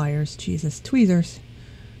pliers, Jesus, tweezers.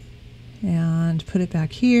 And put it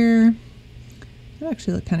back here. It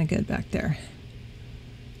actually look kind of good back there.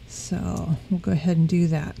 So we'll go ahead and do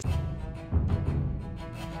that.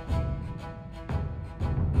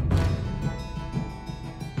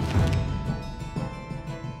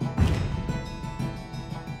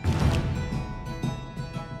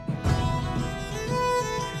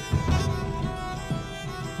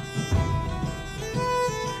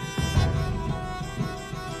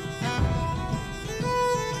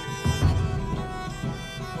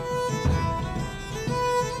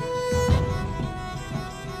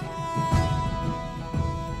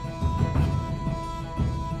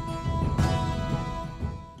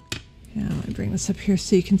 Bring this up here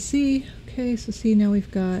so you can see. Okay, so see, now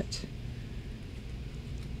we've got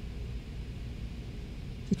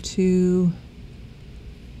the two.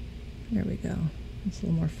 There we go. It's a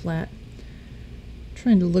little more flat.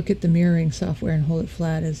 Trying to look at the mirroring software and hold it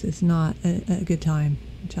flat is not a good time,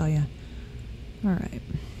 I tell you. All right,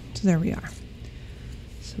 so there we are.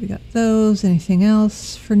 So we got those. Anything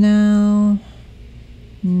else for now?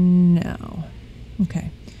 No. Okay.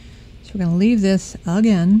 So we're going to leave this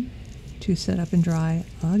again to set up and dry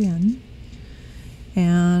again.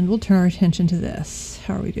 And we'll turn our attention to this.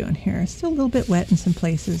 How are we doing here? It's still a little bit wet in some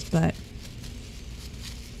places, but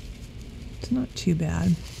it's not too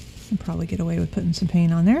bad. I'll probably get away with putting some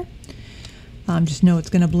paint on there. Just know it's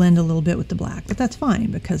going to blend a little bit with the black, but that's fine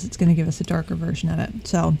because it's going to give us a darker version of it.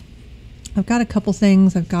 So I've got a couple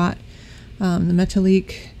things. I've got the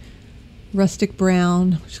Metallique Rustic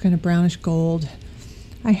Brown, which is kind of brownish gold.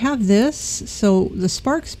 I have this, so the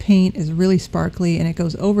Sparks paint is really sparkly and it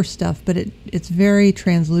goes over stuff, but it's very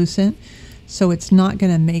translucent, so it's not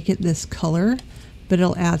going to make it this color, but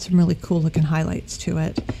it'll add some really cool looking highlights to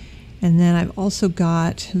it. And then I've also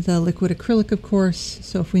got the liquid acrylic, of course,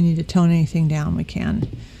 so if we need to tone anything down, we can.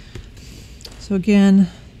 So again,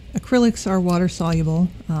 acrylics are water soluble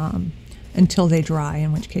until they dry,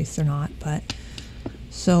 in which case they're not. But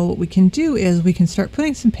so what we can do is we can start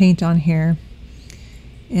putting some paint on here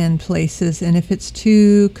in places, and if it's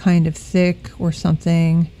too kind of thick or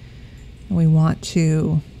something, and we want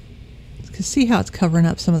to see how it's covering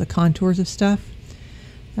up some of the contours of stuff,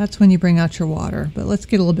 that's when you bring out your water. But let's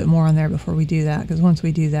get a little bit more on there before we do that, because once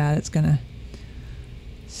we do that, it's going to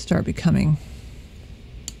start becoming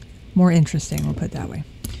more interesting, we'll put it that way.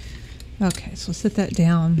 Okay, so set that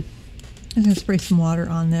down. I'm going to spray some water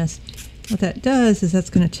on this. What that does is that's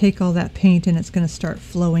going to take all that paint and it's going to start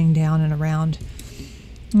flowing down and around.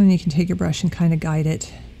 And then you can take your brush and kind of guide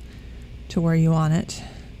it to where you want it.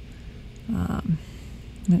 And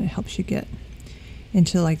it helps you get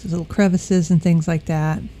into like the little crevices and things like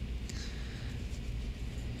that.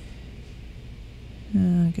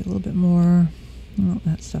 Get a little bit more. Oh,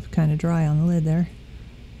 that stuff kind of dry on the lid there.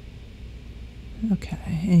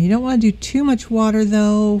 Okay, and you don't want to do too much water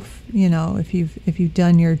though. You know, if you've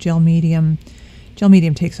done your gel medium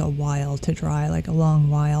takes a while to dry, like a long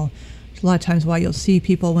while. A lot of times why you'll see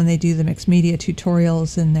people when they do the mixed media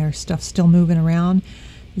tutorials and their stuff still moving around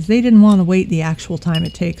is they didn't want to wait the actual time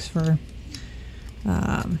it takes for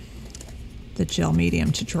the gel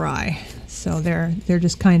medium to dry. So they're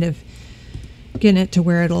just kind of getting it to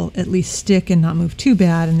where it'll at least stick and not move too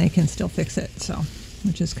bad, and they can still fix it. So,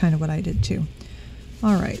 which is kind of what I did too.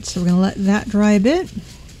 All right, so we're going to let that dry a bit.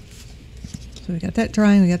 So we got that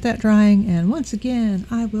drying, and once again,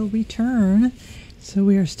 I will return. So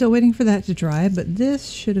we are still waiting for that to dry, but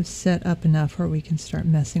this should have set up enough where we can start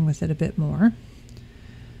messing with it a bit more.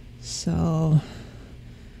 So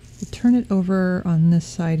we'll turn it over on this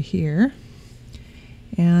side here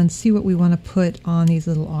and see what we want to put on these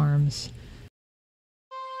little arms.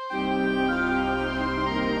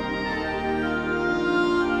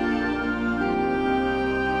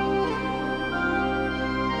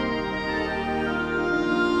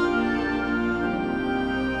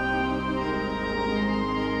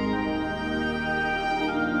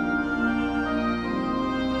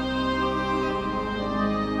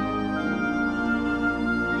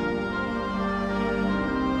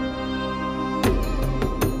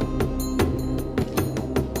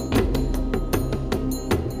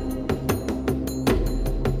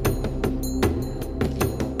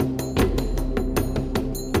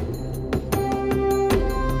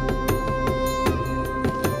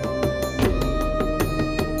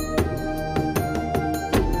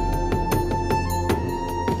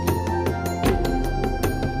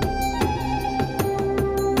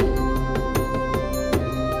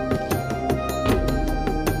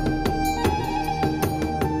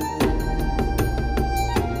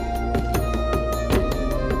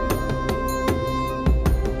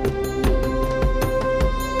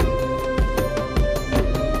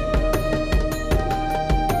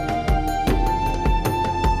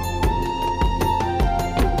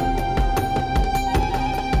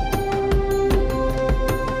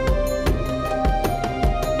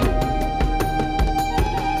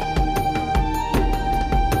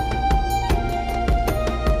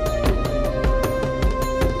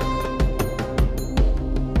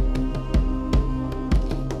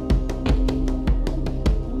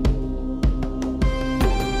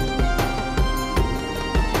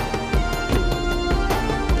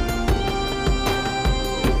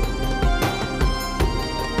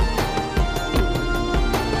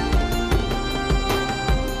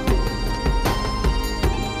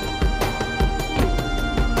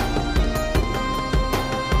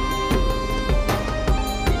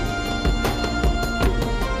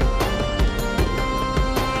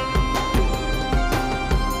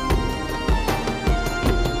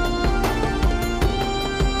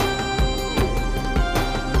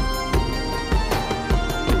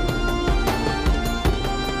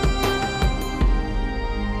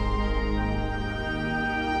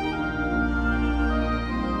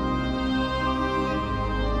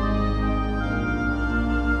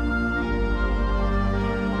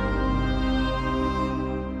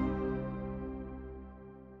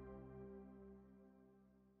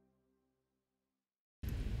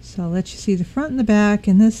 So I'll let you see the front and the back,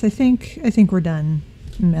 and this I think we're done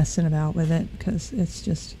messing about with it, because it's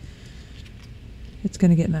going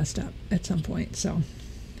to get messed up at some point. So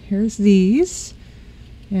here's these,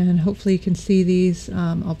 and hopefully you can see these.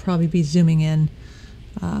 I'll probably be zooming in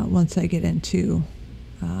once I get into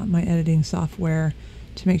my editing software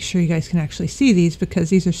to make sure you guys can actually see these, because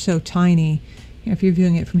these are so tiny. You know, if you're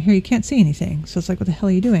viewing it from here, you can't see anything. So it's like, what the hell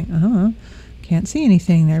are you doing? Can't see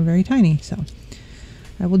anything. They're very tiny. So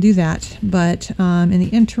I will do that. But in the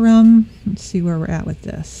interim, let's see where we're at with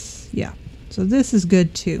this. Yeah, so this is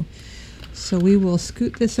good too. So we will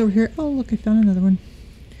scoot this over here. Oh, look, I found another one.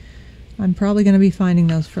 I'm probably going to be finding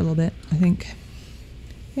those for a little bit. I think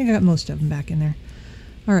I got most of them back in there.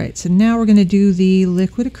 All right, so now we're going to do the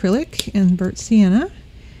liquid acrylic and burnt sienna.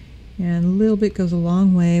 And a little bit goes a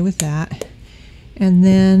long way with that. And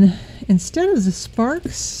then instead of the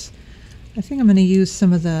sparks, I think I'm going to use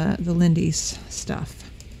some of the Lindy's stuff.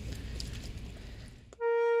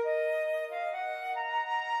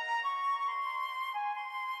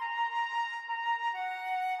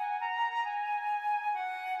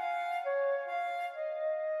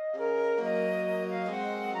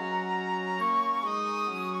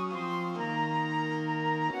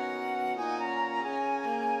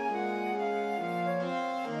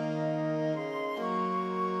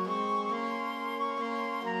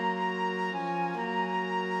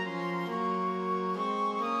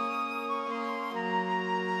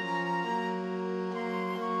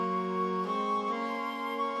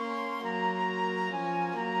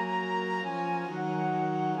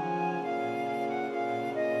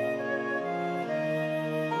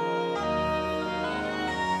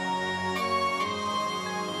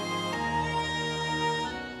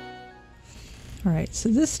 All right, so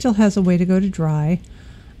this still has a way to go to dry,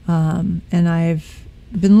 and I've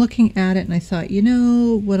been looking at it and I thought, you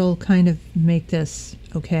know, what'll kind of make this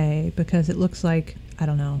okay, because it looks like, I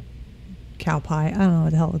don't know, cow pie. I don't know what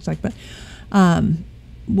the hell it looks like, but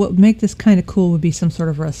what would make this kind of cool would be some sort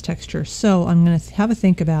of rust texture. So I'm going to have a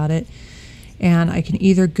think about it, and I can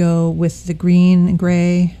either go with the green and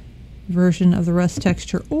gray version of the rust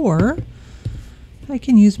texture, or I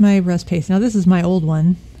can use my rust paste. Now this is my old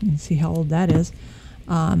one. You can see how old that is.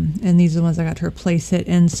 And these are the ones I got to replace it.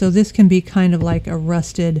 And so this can be kind of like a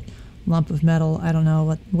rusted lump of metal. I don't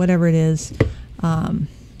know, whatever it is. And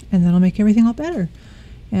that'll make everything all better.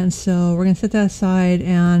 And so we're going to set that aside.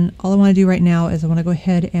 And all I want to do right now is I want to go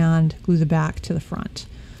ahead and glue the back to the front.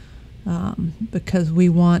 Because we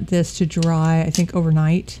want this to dry, I think,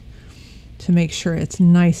 overnight to make sure it's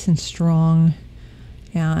nice and strong.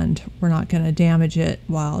 And we're not going to damage it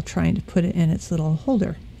while trying to put it in its little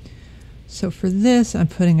holder. So for this, I'm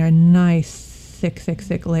putting a nice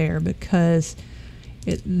thick layer, because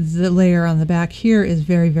the layer on the back here is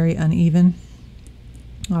very, very uneven,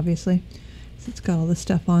 obviously. So it's got all this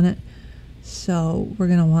stuff on it. So we're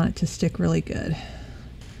going to want it to stick really good.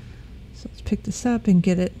 So let's pick this up and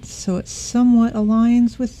get it so it somewhat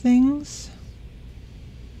aligns with things.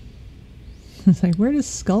 It's like, where does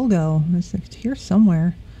Skull go? It's like here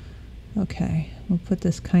somewhere. Okay, we'll put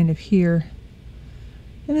this kind of here.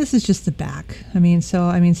 And this is just the back. I mean,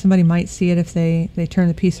 somebody might see it if they turn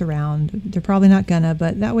the piece around. They're probably not gonna,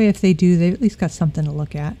 but that way if they do, they've at least got something to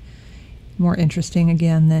look at. More interesting,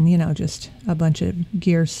 again, than, you know, just a bunch of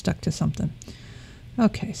gears stuck to something.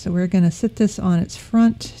 Okay, so we're gonna sit this on its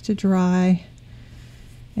front to dry.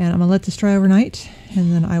 And I'm gonna let this dry overnight,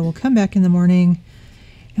 and then I will come back in the morning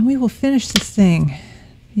and we will finish this thing.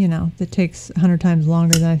 You know, that takes 100 times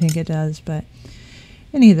longer than I think it does, but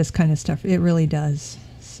any of this kind of stuff, it really does.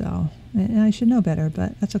 So, and I should know better,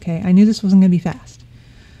 but that's okay. I knew this wasn't going to be fast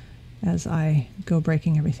as I go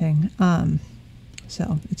breaking everything.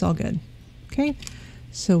 So it's all good. Okay,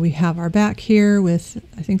 so we have our back here with,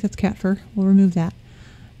 I think that's cat fur. We'll remove that.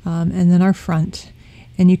 And then our front.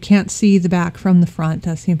 And you can't see the back from the front.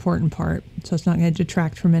 That's the important part. So it's not going to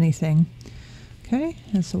detract from anything. Okay,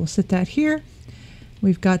 and so we'll sit that here.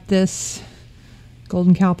 We've got this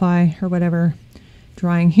golden cow pie or whatever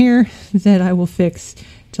drying here that I will fix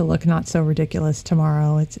to look not so ridiculous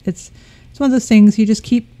tomorrow. It's one of those things you just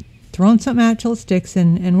keep throwing something at it till it sticks,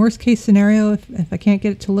 and worst case scenario, if I can't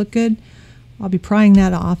get it to look good, I'll be prying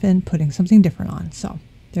that off and putting something different on. So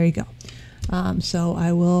there you go. So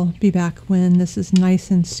I will be back when this is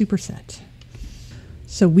nice and super set.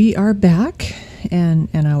 So we are back, and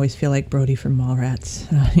I always feel like Brody from Mallrats.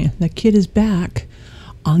 The kid is back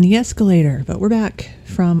on the escalator, but we're back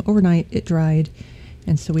from overnight. It dried,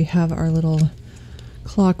 and so we have our little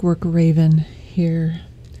Clockwork Raven here,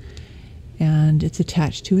 and it's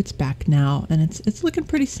attached to its back now, and it's looking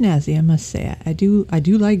pretty snazzy, I must say. I do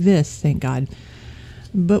like this, thank God.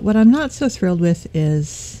 But what I'm not so thrilled with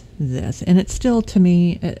is this. And it's still, to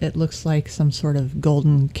me, it looks like some sort of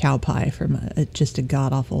golden cow pie from just a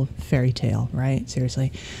god-awful fairy tale, right?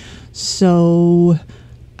 Seriously. So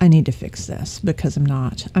I need to fix this because I'm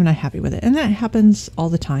not happy with it. And that happens all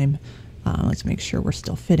the time. Let's make sure we're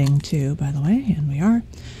still fitting too, by the way, and we are.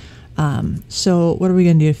 So what are we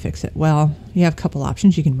going to do to fix it? Well, you have a couple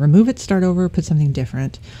options. You can remove it, start over, put something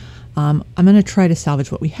different. I'm going to try to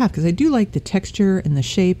salvage what we have because I do like the texture and the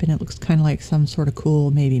shape, and it looks kind of like some sort of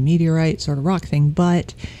cool, maybe meteorite sort of rock thing,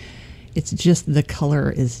 but it's just the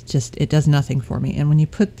color is just, it does nothing for me. And when you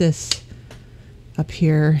put this up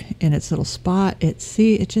here in its little spot, it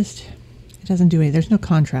doesn't do anything. There's no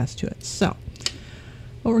contrast to it. So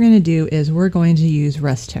what we're going to do is we're going to use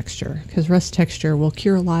rust texture because rust texture will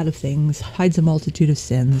cure a lot of things, hides a multitude of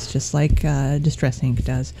sins, just like Distress Ink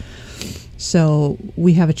does. So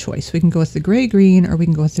we have a choice. We can go with the gray-green or we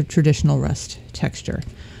can go with the traditional rust texture.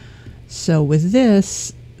 So with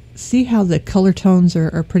this, see how the color tones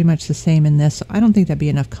are pretty much the same in this. So I don't think that'd be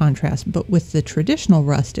enough contrast, but with the traditional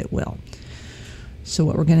rust, it will. So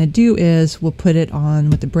what we're going to do is we'll put it on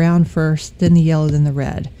with the brown first, then the yellow, then the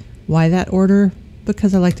red. Why that order?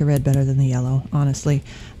 Because I like the red better than the yellow, honestly.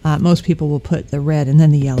 Most people will put the red and then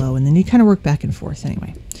the yellow, and then you kind of work back and forth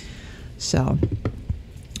anyway. So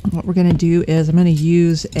what we're going to do is I'm going to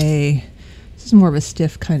use this is more of a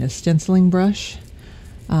stiff kind of stenciling brush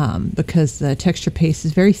because the texture paste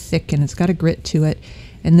is very thick and it's got a grit to it,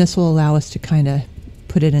 and this will allow us to kind of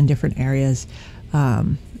put it in different areas.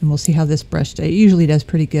 And we'll see how this brush, it usually does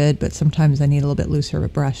pretty good, but sometimes I need a little bit looser of a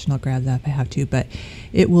brush, and I'll grab that if I have to, but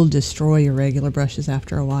it will destroy your regular brushes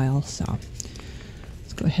after a while. So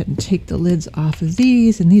let's go ahead and take the lids off of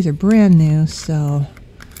these, and these are brand new, so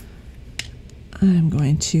I'm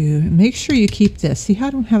going to make sure you keep this. See how I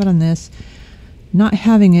don't have it on this? Not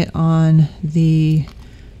having it on the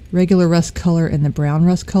regular rust color and the brown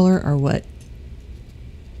rust color are what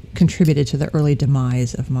contributed to the early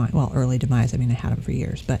demise of my, well, early demise, I mean, I had them for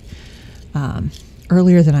years, but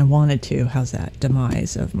earlier than I wanted to. How's that?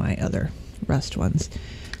 Demise of my other rust ones.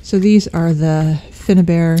 So these are the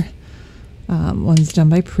Finnabair ones done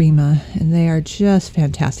by Prima, and they are just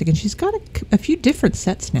fantastic. And she's got a few different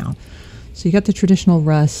sets now. So you got the traditional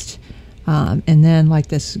rust, and then like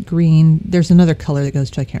this green, there's another color that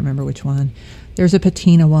goes to, I can't remember which one. There's a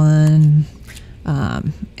patina one,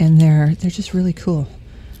 and they're just really cool.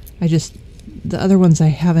 The other ones I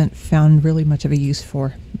haven't found really much of a use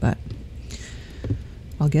for, but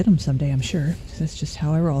I'll get them someday, I'm sure. That's just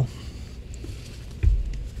how I roll.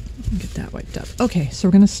 Get that wiped up. Okay, so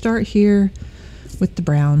we're going to start here with the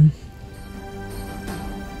brown.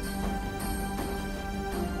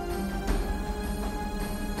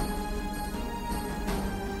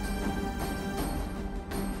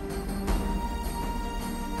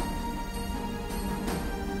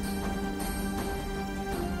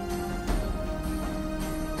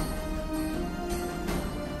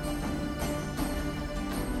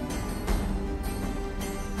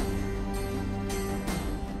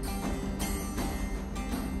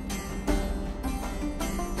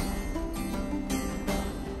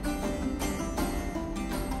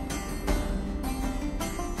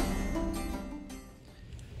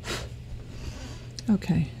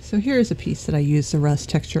 Okay, so here's a piece that I use the rust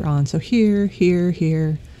texture on. So here, here,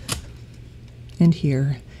 here, and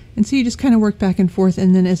here. And so you just kind of work back and forth,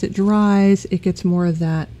 and then as it dries, it gets more of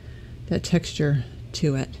that texture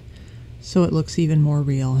to it. So it looks even more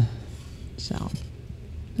real. So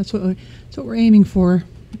that's what we're aiming for,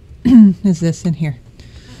 is this in here.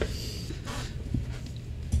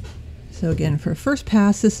 So again, for a first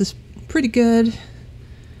pass, this is pretty good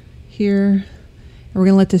here. And we're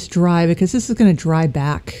going to let this dry because this is going to dry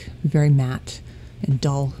back very matte and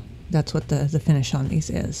dull. That's what the finish on these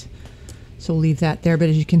is. So we'll leave that there. But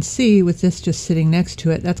as you can see, with this just sitting next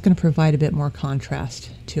to it, that's going to provide a bit more contrast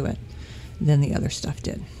to it than the other stuff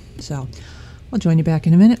did. So I'll join you back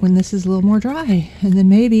in a minute when this is a little more dry. And then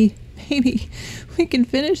maybe we can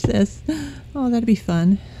finish this. Oh, that'd be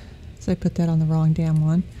fun. So I put that on the wrong damn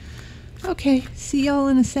one. Okay, see y'all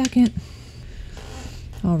in a second.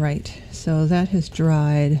 All right, so that has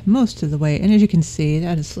dried most of the way, and as you can see,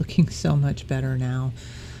 that is looking so much better now.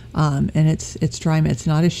 And it's dry, it's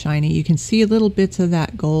not as shiny. You can see little bits of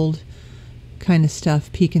that gold kind of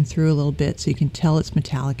stuff peeking through a little bit, so you can tell it's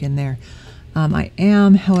metallic in there. I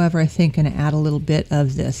am, however, I think going to add a little bit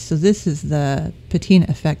of this. So this is the Patina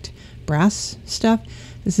Effect brass stuff.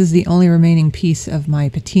 This is the only remaining piece of my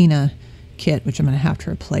patina kit, which I'm going to have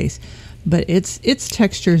to replace. But its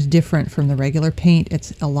texture is different from the regular paint.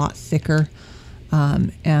 It's a lot thicker,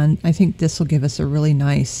 and I think this will give us a really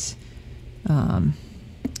nice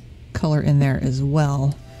color in there as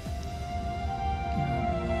well.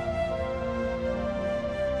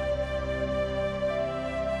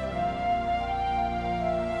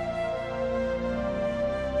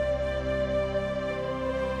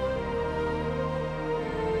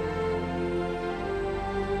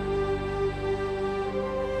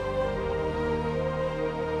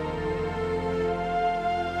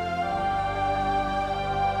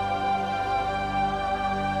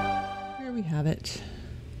 Have it.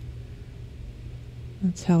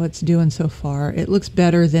 That's how it's doing so far. It looks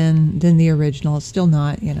better than the original. It's still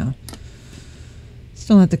not, you know,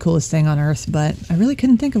 still not the coolest thing on earth, but I really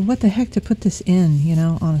couldn't think of what the heck to put this in, you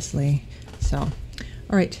know, honestly. So, all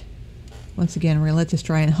right. Once again, we're gonna let this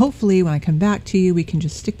dry, and hopefully when I come back to you, we can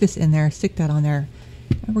just stick this in there, stick that on there,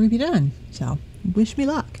 and we're gonna be done. So, wish me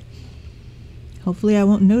luck. Hopefully I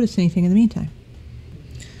won't notice anything in the meantime.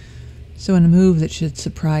 So in a move that should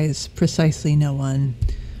surprise precisely no one,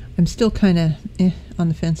 I'm still kind of on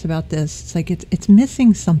the fence about this. It's like it's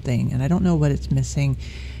missing something, and I don't know what it's missing.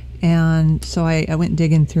 And so I went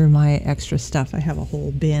digging through my extra stuff. I have a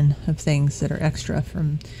whole bin of things that are extra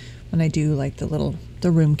from when I do like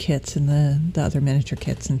the room kits and the other miniature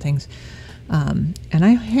kits and things. And I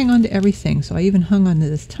hang on to everything. So I even hung on to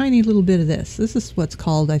this tiny little bit of this. This is what's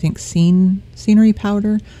called, I think, scenery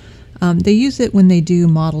powder. They use it when they do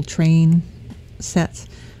model train sets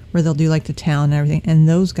where they'll do like the town and everything. And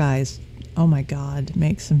those guys, oh my God,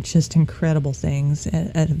 make some just incredible things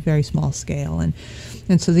at a very small scale. And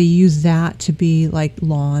so they use that to be like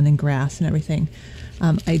lawn and grass and everything.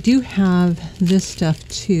 I do have this stuff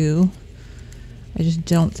too. I just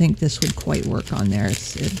don't think this would quite work on there.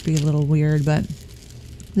 It'd be a little weird, but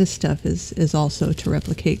this stuff is also to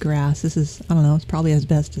replicate grass. This is, I don't know, it's probably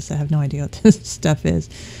asbestos. I have no idea what this stuff is.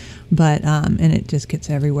 But, and it just gets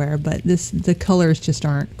everywhere, but the colors just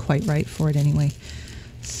aren't quite right for it anyway.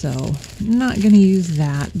 So I'm not going to use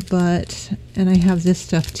that, but, and I have this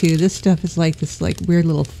stuff too. This stuff is like this like weird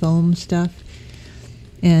little foam stuff.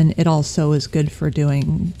 And it also is good for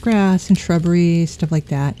doing grass and shrubbery, stuff like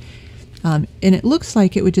that. And it looks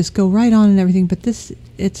like it would just go right on and everything, but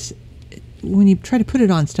when you try to put it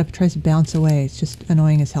on stuff, it tries to bounce away. It's just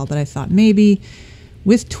annoying as hell, but I thought maybe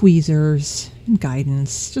with tweezers and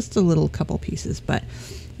guidance, just a little couple pieces. But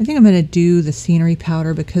I think I'm going to do the scenery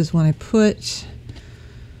powder because when I put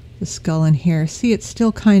the skull in here, see, it's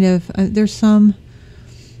still kind of, there's some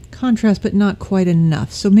contrast, but not quite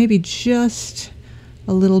enough. So maybe just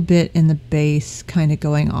a little bit in the base, kind of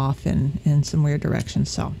going off in some weird direction.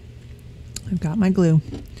 So I've got my glue,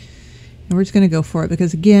 and we're just going to go for it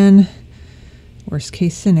because, again, worst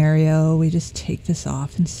case scenario, we just take this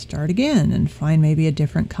off and start again and find maybe a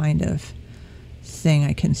different kind of thing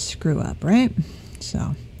I can screw up, right?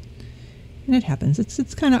 So, and it happens.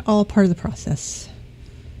 It's kind of all part of the process.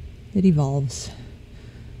 It evolves.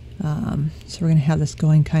 So we're going to have this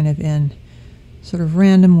going kind of in sort of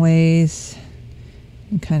random ways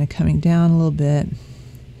and kind of coming down a little bit.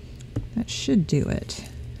 That should do it.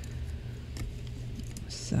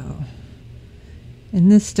 So, and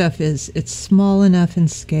this stuff it's small enough in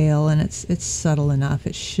scale, and it's subtle enough.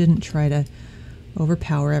 It shouldn't try to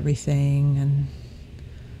overpower everything, and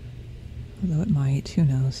although it might, who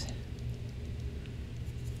knows.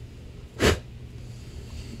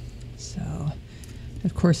 So,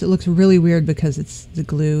 of course, it looks really weird because it's the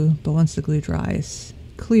glue, but once the glue dries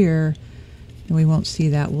clear, then we won't see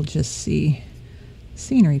that. We'll just see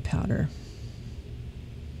scenery powder.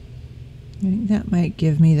 I think that might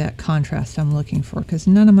give me that contrast I'm looking for, because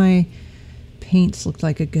none of my paints looked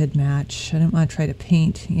like a good match. I didn't want to try to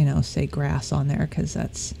paint, you know, say grass on there, because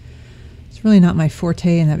it's really not my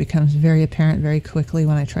forte, and that becomes very apparent very quickly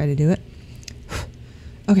when I try to do it.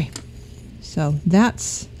 Okay, so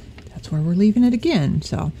that's where we're leaving it again.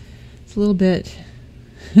 So it's a little bit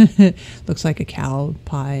looks like a cow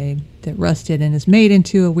pie that rusted and is made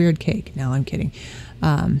into a weird cake. No, I'm kidding.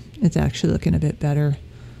 It's actually looking a bit better.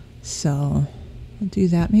 So I'll do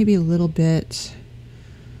that maybe a little bit.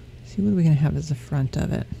 See, what are we going to have as the front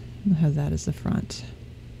of it? We'll have that as the front.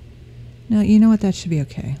 No, you know what? That should be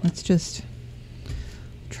okay. Let's just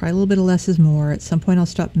try a little bit of less is more. At some point I'll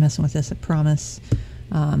stop messing with this, I promise.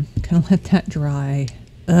 Gonna let that dry.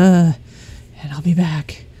 And I'll be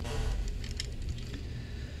back.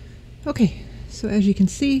 Okay, so as you can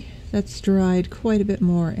see, that's dried quite a bit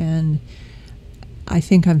more, and I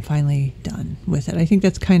think I'm finally done with it. I think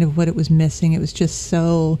that's kind of what it was missing. It was just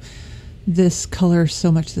so, this color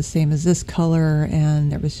so much the same as this color,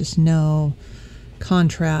 and there was just no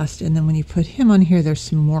contrast. And then when you put him on here, there's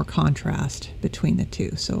some more contrast between the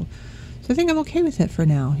two. So I think I'm okay with it for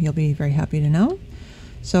now. You'll be very happy to know.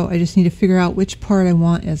 So I just need to figure out which part I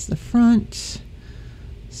want as the front.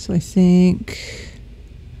 So I think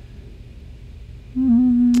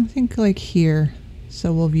like here.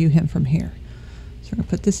 So we'll view him from here. So we're going to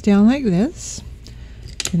put this down like this.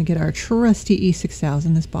 Going to get our trusty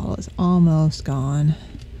E6000. This bottle is almost gone.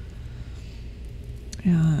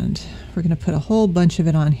 And we're going to put a whole bunch of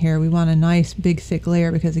it on here. We want a nice big thick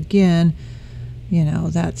layer because, again, you know,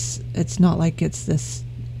 it's not like it's this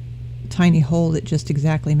tiny hole that just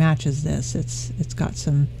exactly matches this. It's got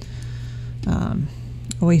some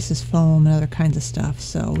Oasis foam and other kinds of stuff.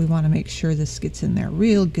 So we want to make sure this gets in there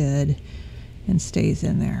real good and stays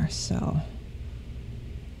in there. So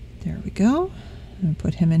there we go. I'm going to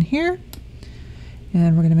put him in here.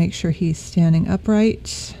 And we're going to make sure he's standing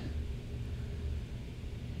upright.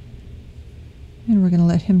 And we're going to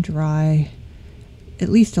let him dry at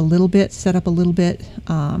least a little bit, set up a little bit,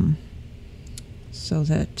 so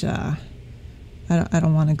that I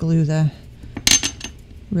don't want to glue the,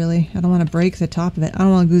 I don't want to break the top of it. I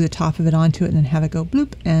don't want to glue the top of it onto it and then have it go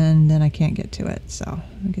bloop, and then I can't get to it. So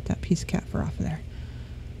I'll get that piece of cat fur off of there.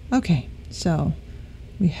 Okay, so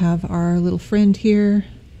we have our little friend here.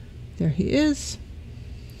 There he is.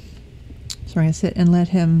 So I'm going to sit and let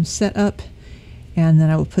him set up, and then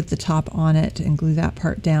I will put the top on it and glue that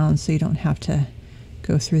part down so you don't have to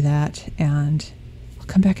go through that. And I'll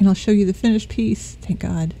come back and I'll show you the finished piece. Thank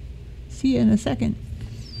God. See you in a second.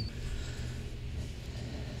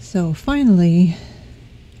 So finally,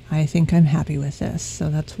 I think I'm happy with this. So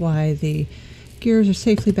that's why the gears are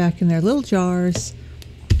safely back in their little jars.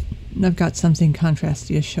 And I've got something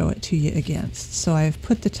contrasty to show it to you against. So I've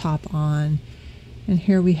put the top on, and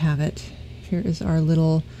here we have it. Here is our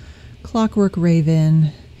little Clockwork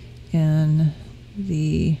Raven in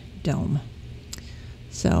the dome.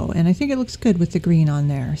 So, and I think it looks good with the green on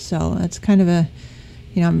there. So that's kind of a,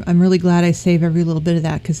 you know, I'm really glad I saved every little bit of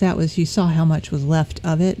that, because that was, you saw how much was left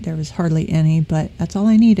of it. There was hardly any, but that's all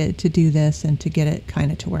I needed to do this and to get it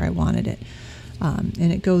kind of to where I wanted it.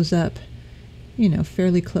 And it goes up, you know,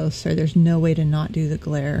 fairly close. So there's no way to not do the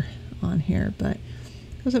glare on here, but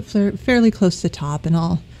it goes up fairly close to the top, and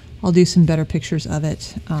I'll do some better pictures of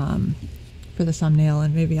it for the thumbnail,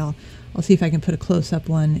 and maybe I'll see if I can put a close-up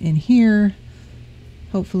one in here,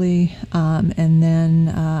 hopefully, and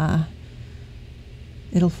then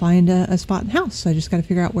it'll find a spot in the house. So I just got to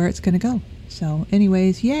figure out where it's going to go. So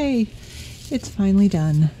anyways, yay, it's finally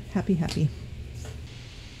done. Happy, happy.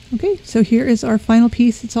 Okay, so here is our final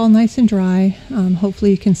piece. It's all nice and dry.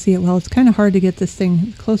 Hopefully you can see it well. It's kind of hard to get this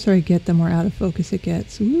thing. The closer I get, the more out of focus it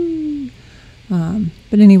gets. Woo!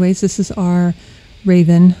 But anyways, this is our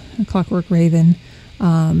Raven, a Clockwork Raven.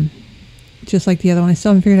 Just like the other one, I still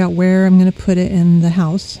haven't figured out where I'm going to put it in the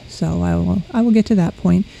house, so I will get to that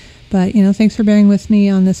point. But, you know, thanks for bearing with me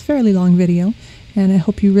on this fairly long video, and I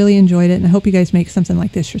hope you really enjoyed it, and I hope you guys make something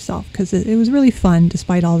like this yourself, because it was really fun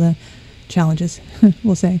despite all the challenges,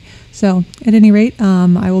 we'll say. So at any rate,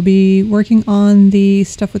 I will be working on the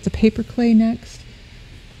stuff with the paper clay next.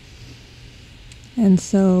 And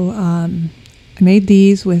so I made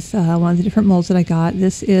these with one of the different molds that I got.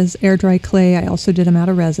 This is air dry clay. I also did them out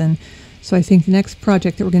of resin. So I think the next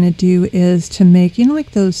project that we're going to do is to make, you know,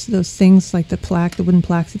 like those things like the wooden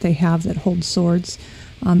plaques that they have that hold swords,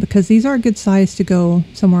 because these are a good size to go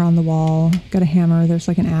somewhere on the wall. Got a hammer, there's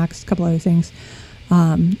like an axe, a couple other things.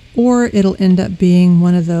 Or it'll end up being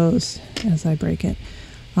one of those, as I break it,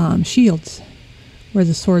 shields where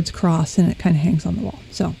the swords cross and it kind of hangs on the wall.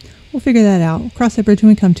 So we'll figure that out. We'll cross that bridge when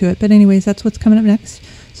we come to it. But anyways, that's what's coming up next.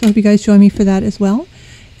 So I hope you guys join me for that as well.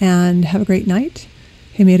 And have a great night.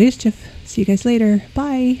 Hey, See you guys later.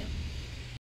 Bye.